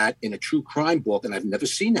did that in a true crime book, and I've never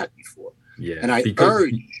seen that before. Yeah. And I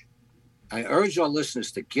urge our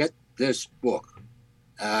listeners to get this book.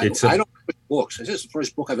 I don't push books. This is the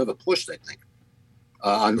first book I've ever pushed, I think.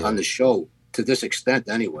 On the show to this extent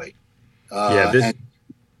anyway. Go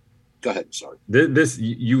ahead. Sorry. This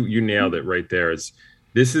you nailed it right there.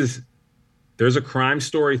 There's a crime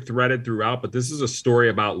story threaded throughout, but this is a story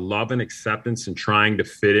about love and acceptance and trying to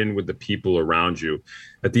fit in with the people around you.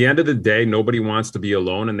 At the end of the day, nobody wants to be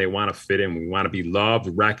alone and they want to fit in. We want to be loved,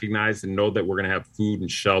 recognized, and know that we're going to have food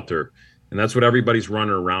and shelter. And that's what everybody's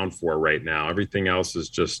running around for right now. Everything else is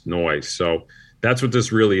just noise. So that's what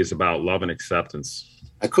this really is about, love and acceptance.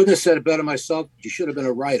 I couldn't have said it better myself. You should have been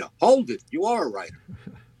a writer. Hold it. You are a writer.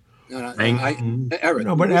 Eric.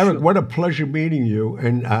 No, but Eric, what a pleasure meeting you.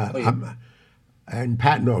 And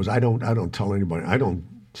Pat knows I don't tell anybody. I don't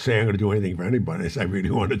say I'm going to do anything for anybody. I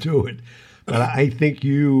really want to do it. But I think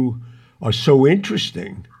you are so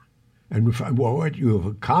interesting, and what you have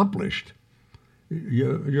accomplished.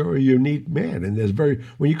 You're a unique man, and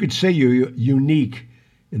when you could say you're unique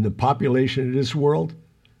in the population of this world,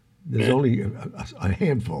 there's only a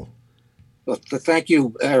handful. Well, thank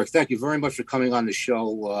you, Eric. Thank you very much for coming on the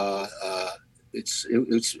show. It's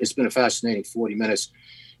been a fascinating 40 minutes.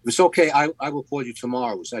 If it's okay, I will call you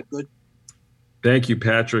tomorrow. Is that good? Thank you,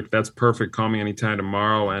 Patrick. That's perfect. Call me anytime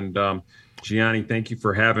tomorrow. And Gianni, thank you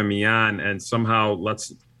for having me on. And somehow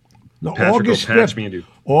Patrick August will patch 5th. me into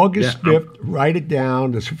August 5th, write it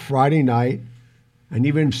down. It's Friday night. And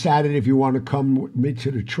even Saturday, if you want to come with me to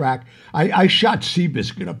the track. I shot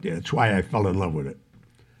Seabiscuit up there. That's why I fell in love with it.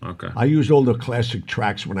 Okay. I used all the classic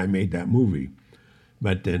tracks when I made that movie.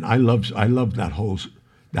 But then I love that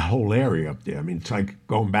whole area up there. I mean, it's like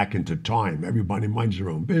going back into time. Everybody minds their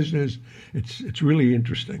own business. It's really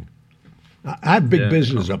interesting. I have big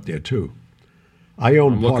business up there too. I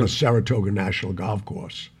own part of Saratoga National Golf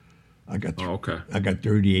Course. I got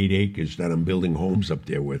 38 acres that I'm building homes up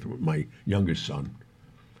there with my youngest son.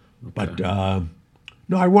 Okay. But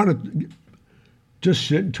no, I want to just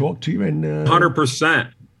sit and talk to you and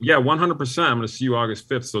 100%. Yeah, 100%. I'm going to see you August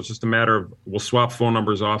 5th. So it's just a matter of we'll swap phone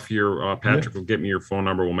numbers off here. Patrick will get me your phone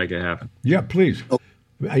number. We'll make it happen. Yeah, please.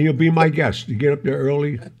 You'll be my guest. You get up there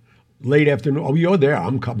early, late afternoon. Oh, you're there.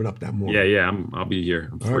 I'm coming up that morning. Yeah. I'll be here.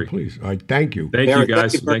 I'm free. All right, please. All right, thank you. Thank you,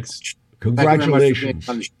 guys. Thanks. Congratulations.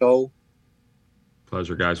 On the show.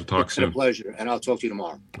 Pleasure, guys. We'll talk soon. It's a pleasure, and I'll talk to you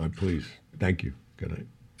tomorrow. All right, please. Thank you. Good night.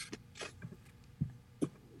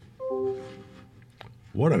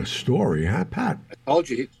 What a story, huh, Pat? I told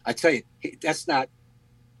you. I tell you, that's not.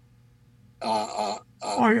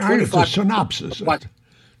 It's a synopsis.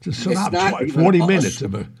 It's a synopsis. 40 minutes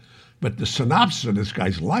of but the synopsis of this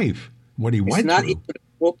guy's life, what he went through. It's not even a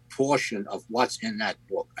book portion of what's in that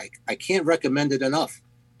book. I can't recommend it enough.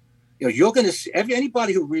 You're going to see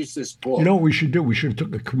anybody who reads this book. You know what we should do? We should have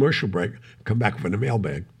took a commercial break, come back for the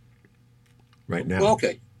mailbag right now. Well,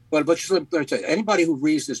 okay. But just let me tell you, anybody who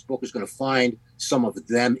reads this book is going to find some of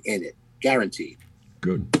them in it, guaranteed.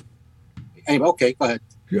 Good. Anyway, okay, go ahead.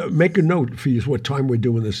 Yeah, make a note for you what time we're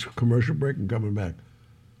doing this commercial break and coming back.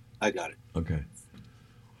 I got it. Okay.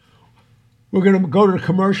 We're going to go to the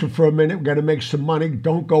commercial for a minute. We're going to make some money.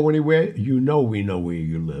 Don't go anywhere. We know where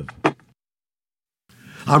you live.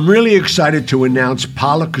 I'm really excited to announce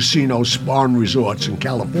Pala Casino Spa and Resorts in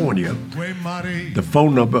California. The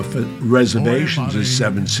phone number for reservations is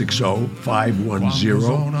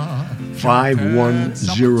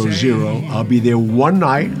 760-510-5100. I'll be there one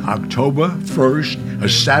night, October 1st, a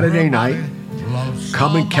Saturday night.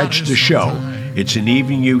 Come and catch the show. It's an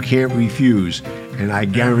evening you can't refuse. And I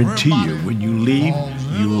guarantee you, when you leave,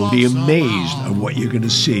 you will be amazed at what you're going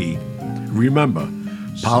to see. Remember,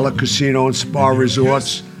 Pala Casino and Spa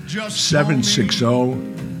Resorts,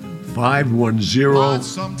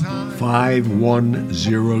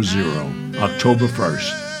 760-510-5100, October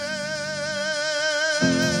 1st.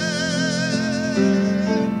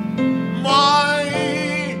 My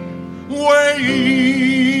way.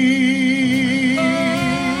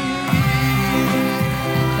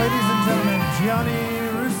 Ladies and gentlemen, Gianni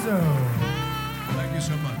Russo. Thank you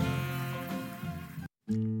so much.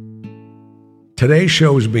 Today's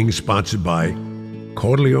show is being sponsored by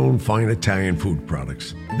Corleone Fine Italian Food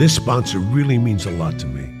Products. This sponsor really means a lot to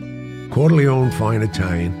me. Corleone Fine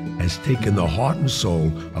Italian has taken the heart and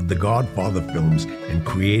soul of the Godfather films and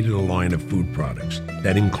created a line of food products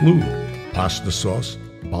that include pasta sauce,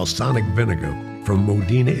 balsamic vinegar from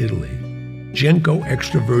Modena, Italy, Genco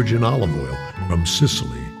extra virgin olive oil from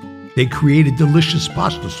Sicily. They created delicious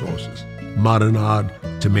pasta sauces, marinade,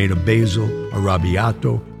 tomato basil,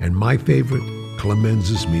 arrabbiato, and my favorite,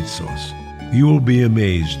 Clemenza's meat sauce. You will be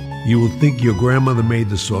amazed. You will think your grandmother made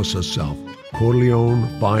the sauce herself.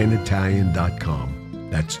 CorleoneFineItalian.com.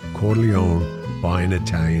 That's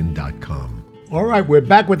CorleoneFineItalian.com. All right, we're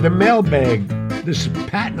back with the mailbag. This is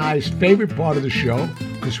Pat and I's favorite part of the show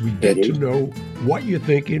because we get to know what you're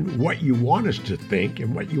thinking, what you want us to think,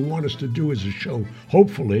 and what you want us to do as a show,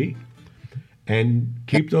 hopefully. And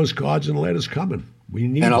keep those cards and letters coming. We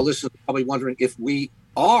need And our listeners are probably wondering if we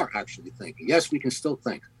are actually thinking. Yes, we can still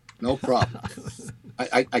think. No problem.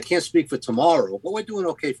 I can't speak for tomorrow, but we're doing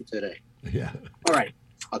okay for today. Yeah. All right.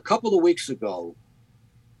 A couple of weeks ago,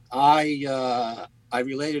 I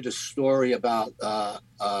related a story about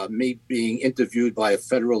me being interviewed by a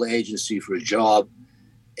federal agency for a job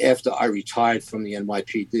after I retired from the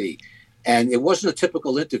NYPD. And it wasn't a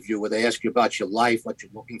typical interview where they ask you about your life, what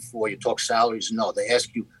you're looking for, you talk salaries. No, they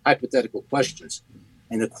ask you hypothetical questions.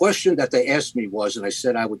 And the question that they asked me was, and I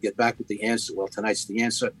said I would get back with the answer. Well, tonight's the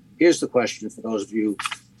answer. Here's the question for those of you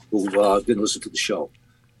who didn't listen to the show.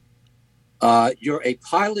 You're a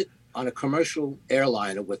pilot on a commercial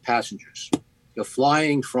airliner with passengers. You're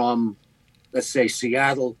flying from, let's say,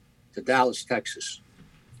 Seattle to Dallas, Texas.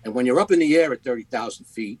 And when you're up in the air at 30,000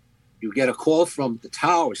 feet, you get a call from the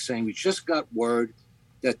tower saying, we just got word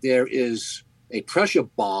that there is a pressure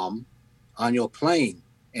bomb on your plane.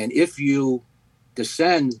 And if you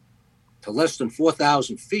descend to less than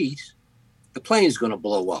 4,000 feet, the plane is going to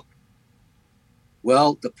blow up.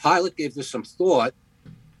 Well, the pilot gave this some thought,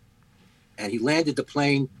 and he landed the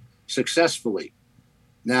plane successfully.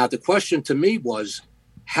 Now, the question to me was,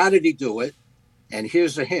 how did he do it? And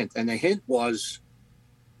here's a hint. And the hint was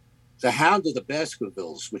The Hound of the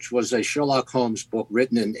Baskervilles, which was a Sherlock Holmes book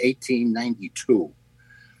written in 1892.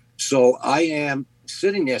 So I am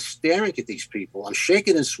sitting there staring at these people. I'm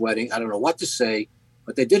shaking and sweating. I don't know what to say,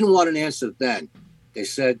 but they didn't want an answer then. They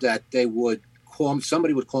said that they would call me,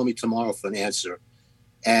 somebody would call me tomorrow for an answer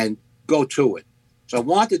and go to it. So I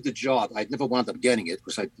wanted the job. I never wound up getting it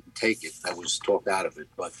because I didn't take it. I was talked out of it.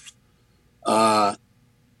 But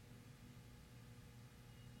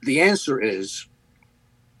the answer is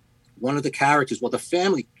one of the characters, well, the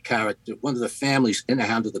family character, one of the families in The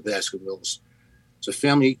Hound of the Baskervilles. It's a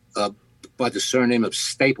family by the surname of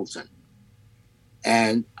Stapleton.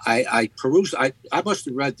 And I perused, I must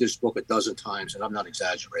have read this book a dozen times, and I'm not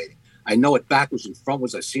exaggerating. I know it backwards and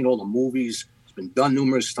frontwards. I've seen all the movies. It's been done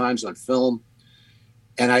numerous times on film.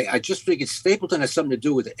 And I just figured Stapleton has something to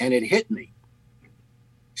do with it. And it hit me.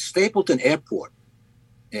 Stapleton Airport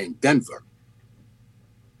in Denver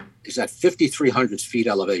is at 5,300 feet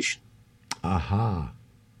elevation. Aha.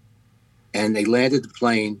 And they landed the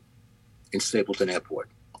plane in Stapleton Airport.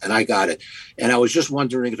 And I got it. And I was just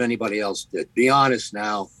wondering if anybody else did. Be honest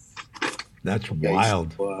now. That's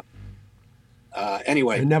wild. So,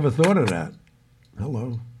 anyway. I never thought of that.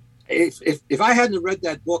 Hello. If I hadn't read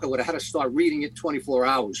that book, I would have had to start reading it 24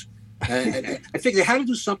 hours. And I figured I had to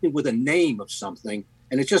do something with a name of something.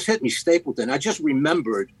 And it just hit me, Stapleton. I just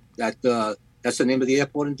remembered that that's the name of the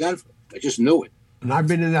airport in Denver. I just knew it. And I've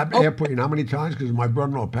been in that airport, you know how many times? Because my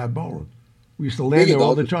brother-in-law, Pat Boland. We used to land there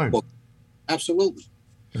all the time. Well, absolutely.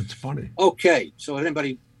 That's funny. Okay, so if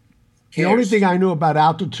anybody cares. The only thing I knew about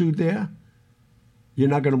altitude there, you're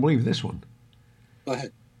not going to believe this one. Go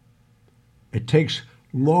ahead. It takes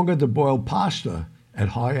longer to boil pasta at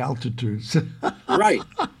high altitudes. Right.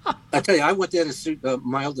 I tell you, I went there to see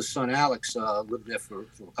my eldest son, Alex, lived there for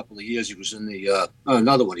a couple of years. He was in the,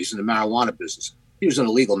 another one, he's in the marijuana business. He was in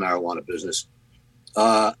the legal marijuana business.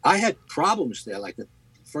 I had problems there, like the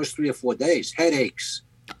first 3 or 4 days, headaches.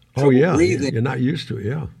 Oh, yeah. Breathing. You're not used to it,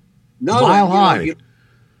 yeah. No, mile high. Know,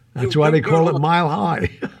 That's why they call it mile high.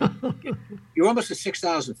 You're almost at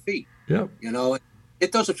 6,000 feet. Yep. You know,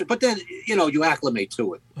 it doesn't, but then, you know, you acclimate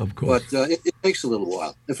to it. Of course. But it takes a little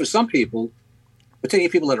while. And for some people, particularly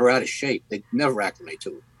people that are out of shape, they never acclimate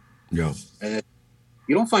to it. Yeah. And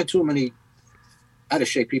you don't find too many out of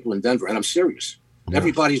shape people in Denver, and I'm serious. Yeah.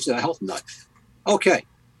 Everybody's a health nut. Okay.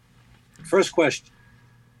 First question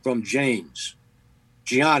from James.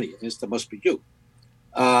 Gianni, this must be you.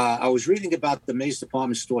 I was reading about the Mays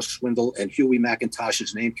department store swindle, and Huey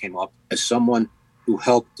McIntosh's name came up as someone who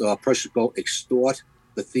helped Persico extort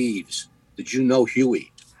the thieves. Did you know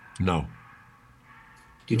Huey? No.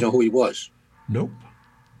 Do you know who he was? Nope.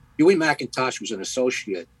 Huey McIntosh was an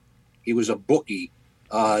associate. He was a bookie.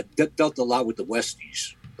 Dealt a lot with the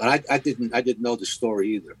Westies, but I didn't know the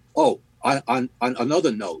story either. Oh, on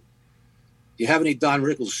another note, do you have any Don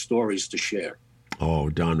Rickles stories to share? Oh,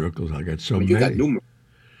 Don Rickles, I got so many. You got numerous.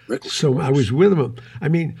 Rickles so stories. I was with him. I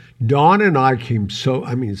mean, Don and I came so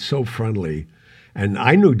friendly. And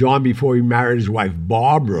I knew Don before he married his wife,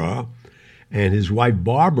 Barbara. And his wife,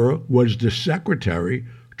 Barbara, was the secretary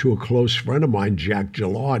to a close friend of mine, Jack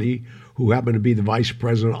Gelati, who happened to be the vice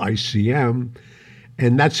president of ICM.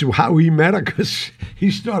 And that's how he met her, because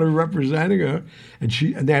he started representing her. And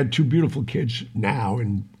they had 2 beautiful kids now,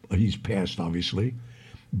 and he's passed, obviously.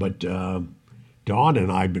 But Don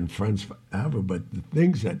and I have been friends forever. But the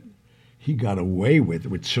things that he got away with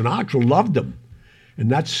Sinatra loved him. And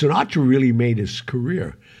that Sinatra really made his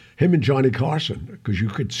career. Him and Johnny Carson, because you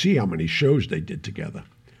could see how many shows they did together.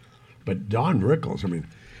 But Don Rickles, I mean,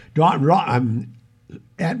 I'm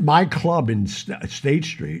at my club in State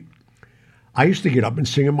Street, I used to get up and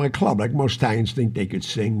sing in my club. Like most Italians think they could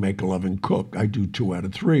sing, make love, and cook. I do 2 out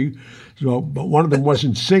of 3. So, but one of them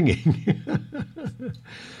wasn't singing.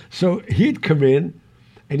 So he'd come in,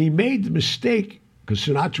 and he made the mistake, because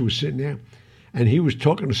Sinatra was sitting there, and he was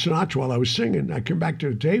talking to Sinatra while I was singing. I came back to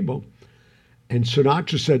the table, and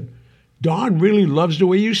Sinatra said, "Don really loves the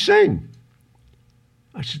way you sing."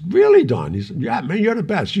 I said, "Really, Don?" He said, "Yeah, man, you're the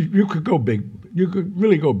best. You could go big. You could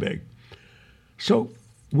really go big." So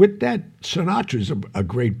with that, Sinatra's a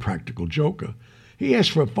great practical joker. He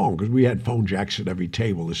asked for a phone, because we had phone jacks at every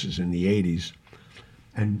table. This is in the 80s.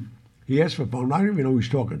 And he asked for a phone. I don't even know who he's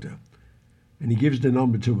talking to. And he gives the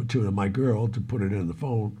number to my girl to put it in the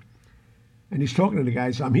phone. And he's talking to the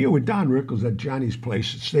guy. So I'm here with Don Rickles at Johnny's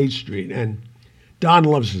place at State Street. And Don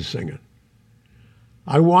loves his singing.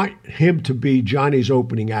 I want him to be Johnny's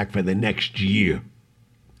opening act for the next year.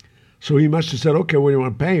 So he must have said, okay, what do you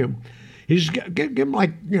want to pay him? He just give him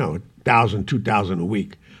like, $1,000, $2,000 a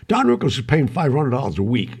week. Don Rickles is paying $500 a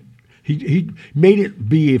week. He made it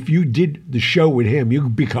be, if you did the show with him, you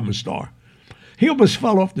could become a star. He almost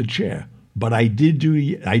fell off the chair, but I did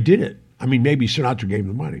it. I mean, maybe Sinatra gave him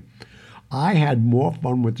the money. I had more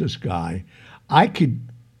fun with this guy. I could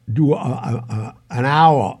do an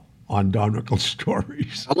hour on Don Rickles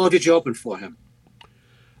stories. How long did you open for him?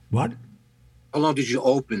 What? How long did you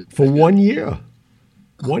open? For 1 year.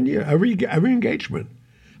 1 year, every engagement.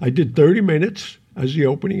 I did 30 minutes as the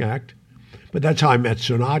opening act. But that's how I met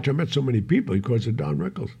Sinatra. I met so many people because of Don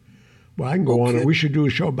Rickles. Well, I can go on. We should do a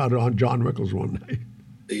show about it on John Rickles one night.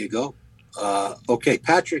 There you go. Okay,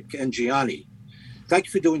 Patrick and Gianni, thank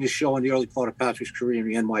you for doing the show in the early part of Patrick's career in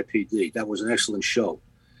the NYPD. That was an excellent show.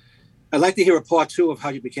 I'd like to hear a part 2 of how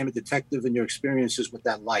you became a detective and your experiences with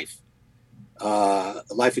that life.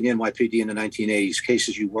 Life in the NYPD in the 1980s,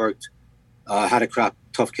 cases you worked, how to crack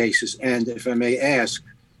tough cases. And if I may ask,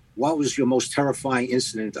 what was your most terrifying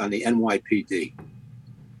incident on the NYPD?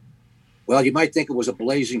 Well, you might think it was a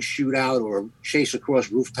blazing shootout or a chase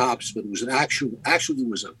across rooftops, but it was actually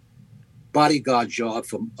was a bodyguard job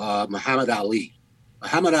for Muhammad Ali.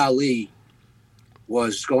 Muhammad Ali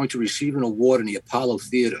was going to receive an award in the Apollo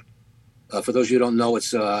Theater. For those of you who don't know,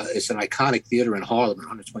 it's an iconic theater in Harlem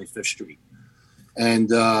on 125th Street. And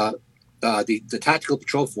the Tactical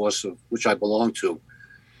Patrol Force, of which I belonged to,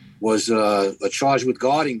 was charged with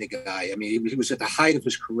guarding the guy. I mean, he was at the height of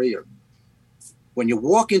his career. When you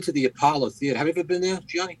walk into the Apollo Theater, have you ever been there,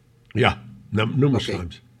 Gianni? Yeah, numerous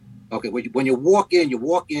times. Okay, when you walk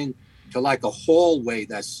in to like a hallway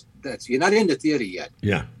that's you're not in the theater yet.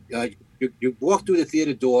 Yeah. You walk through the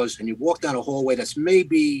theater doors and you walk down a hallway that's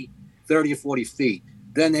maybe 30 or 40 feet.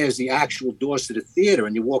 Then there's the actual doors to the theater,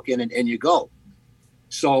 and you walk in and you go.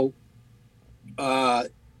 So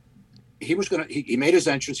he made his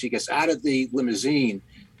entrance. He gets out of the limousine,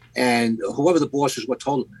 and whoever the bosses were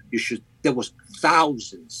told him, there was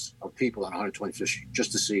thousands of people on 125th Street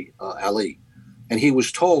just to see Ali. And he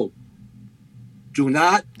was told, do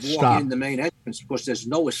not walk in the main entrance because there's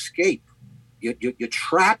no escape. You're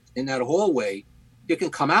trapped in that hallway. You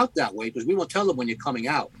can come out that way because we won't tell them when you're coming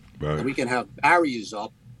out. Right. And we can have barriers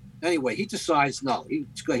up. Anyway, he decides, no, he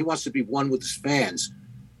wants to be one with his fans.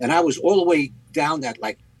 And I was all the way down that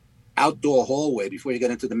like outdoor hallway before you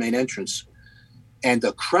get into the main entrance. And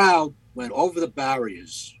the crowd went over the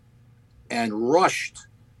barriers and rushed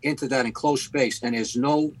into that enclosed space. And there's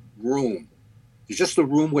no room. There's just a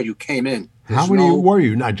room where you came in. How many were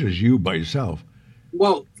you? Not just you by yourself.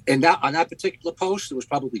 Well, on that particular post, there was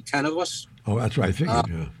probably 10 of us. Oh, that's what I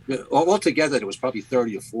figured. Yeah. Altogether, there was probably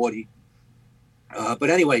 30 or 40. But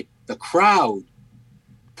anyway, the crowd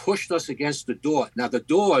pushed us against the door. Now, the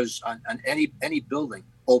doors on any building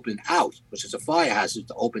open out, which is a fire hazard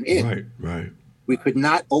to open in. Right. We could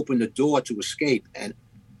not open the door to escape. And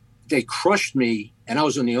they crushed me, and I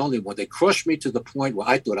wasn't the only one. They crushed me to the point where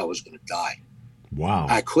I thought I was going to die. Wow.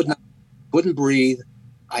 I couldn't breathe.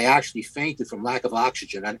 I actually fainted from lack of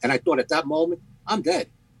oxygen. And I thought at that moment, I'm dead.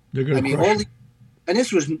 They're going to crush you. And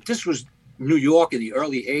this was New York in the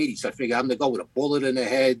early 80s. I figured I'm going to go with a bullet in the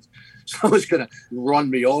head. Someone's going to run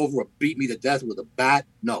me over or beat me to death with a bat.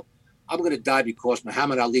 No, I'm going to die because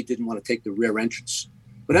Muhammad Ali didn't want to take the rear entrance.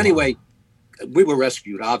 But anyway, we were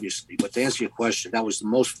rescued, obviously. But to answer your question, that was the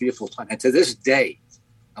most fearful time. And to this day,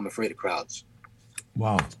 I'm afraid of crowds.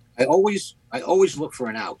 Wow. I always look for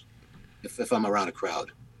an out if I'm around a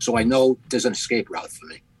crowd. So I know there's an escape route for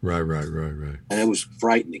me. Right. And it was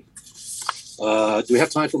frightening. Do we have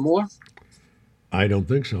time for more? I don't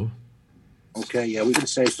think so. Okay, yeah, we can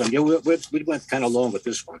say some. Yeah, we went kind of long with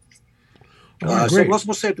this one. Great. So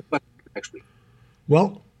we'll save the question for next week.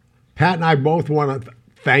 Well, Pat and I both want to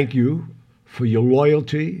thank you for your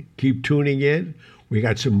loyalty. Keep tuning in. We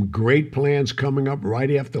got some great plans coming up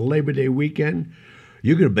right after Labor Day weekend.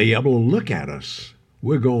 You're going to be able to look at us.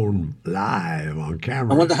 We're going live on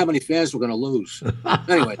camera. I wonder how many fans we're going to lose.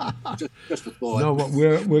 Anyway, just a thought. No, but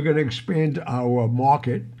we're going to expand our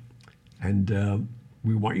market, and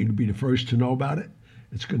we want you to be the first to know about it.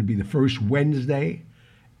 It's going to be the first Wednesday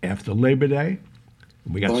after Labor Day.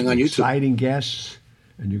 And we got some exciting guests,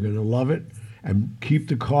 and you're going to love it. And keep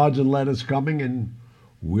the cards and letters coming, and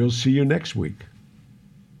we'll see you next week.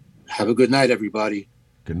 Have a good night, everybody.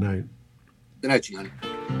 Good night. Good night, Gianni.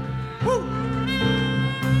 Woo!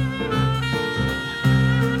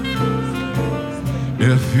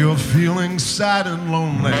 If you're feeling sad and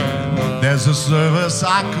lonely, there's a service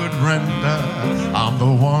I could render. I'm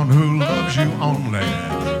the one who loves you only.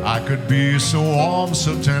 I could be so warm,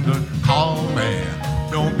 so tender. Call me.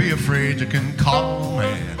 Don't be afraid, you can call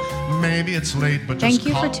me. Maybe it's late, but Thank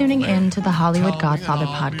you for tuning in to the Hollywood Godfather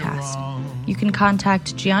podcast. You can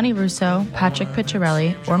contact Gianni Russo, Patrick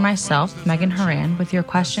Picciarelli, or myself, Megan Horan, with your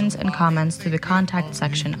questions and comments through the contact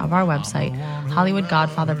section of our website,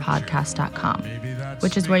 HollywoodGodfatherPodcast.com,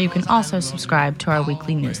 which is where you can also subscribe to our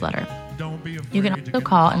weekly newsletter. You can also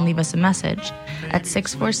call and leave us a message at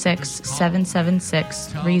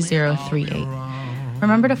 646-776-3038.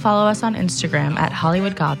 Remember to follow us on Instagram at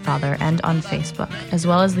Hollywood Godfather and on Facebook, as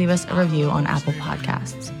well as leave us a review on Apple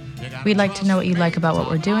Podcasts. We'd like to know what you'd like about what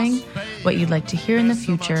we're doing, what you'd like to hear in the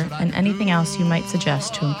future, and anything else you might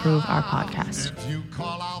suggest to improve our podcast.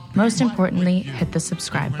 Most importantly, hit the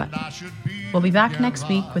subscribe button. We'll be back next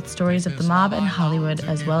week with stories of the mob and Hollywood,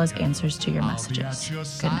 as well as answers to your messages.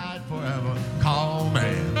 Good night. Call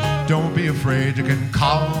me. Don't be afraid, you can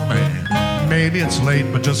call me. Maybe it's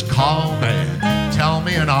late, but just call me. Tell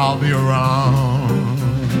me and I'll be around.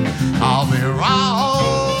 I'll be around.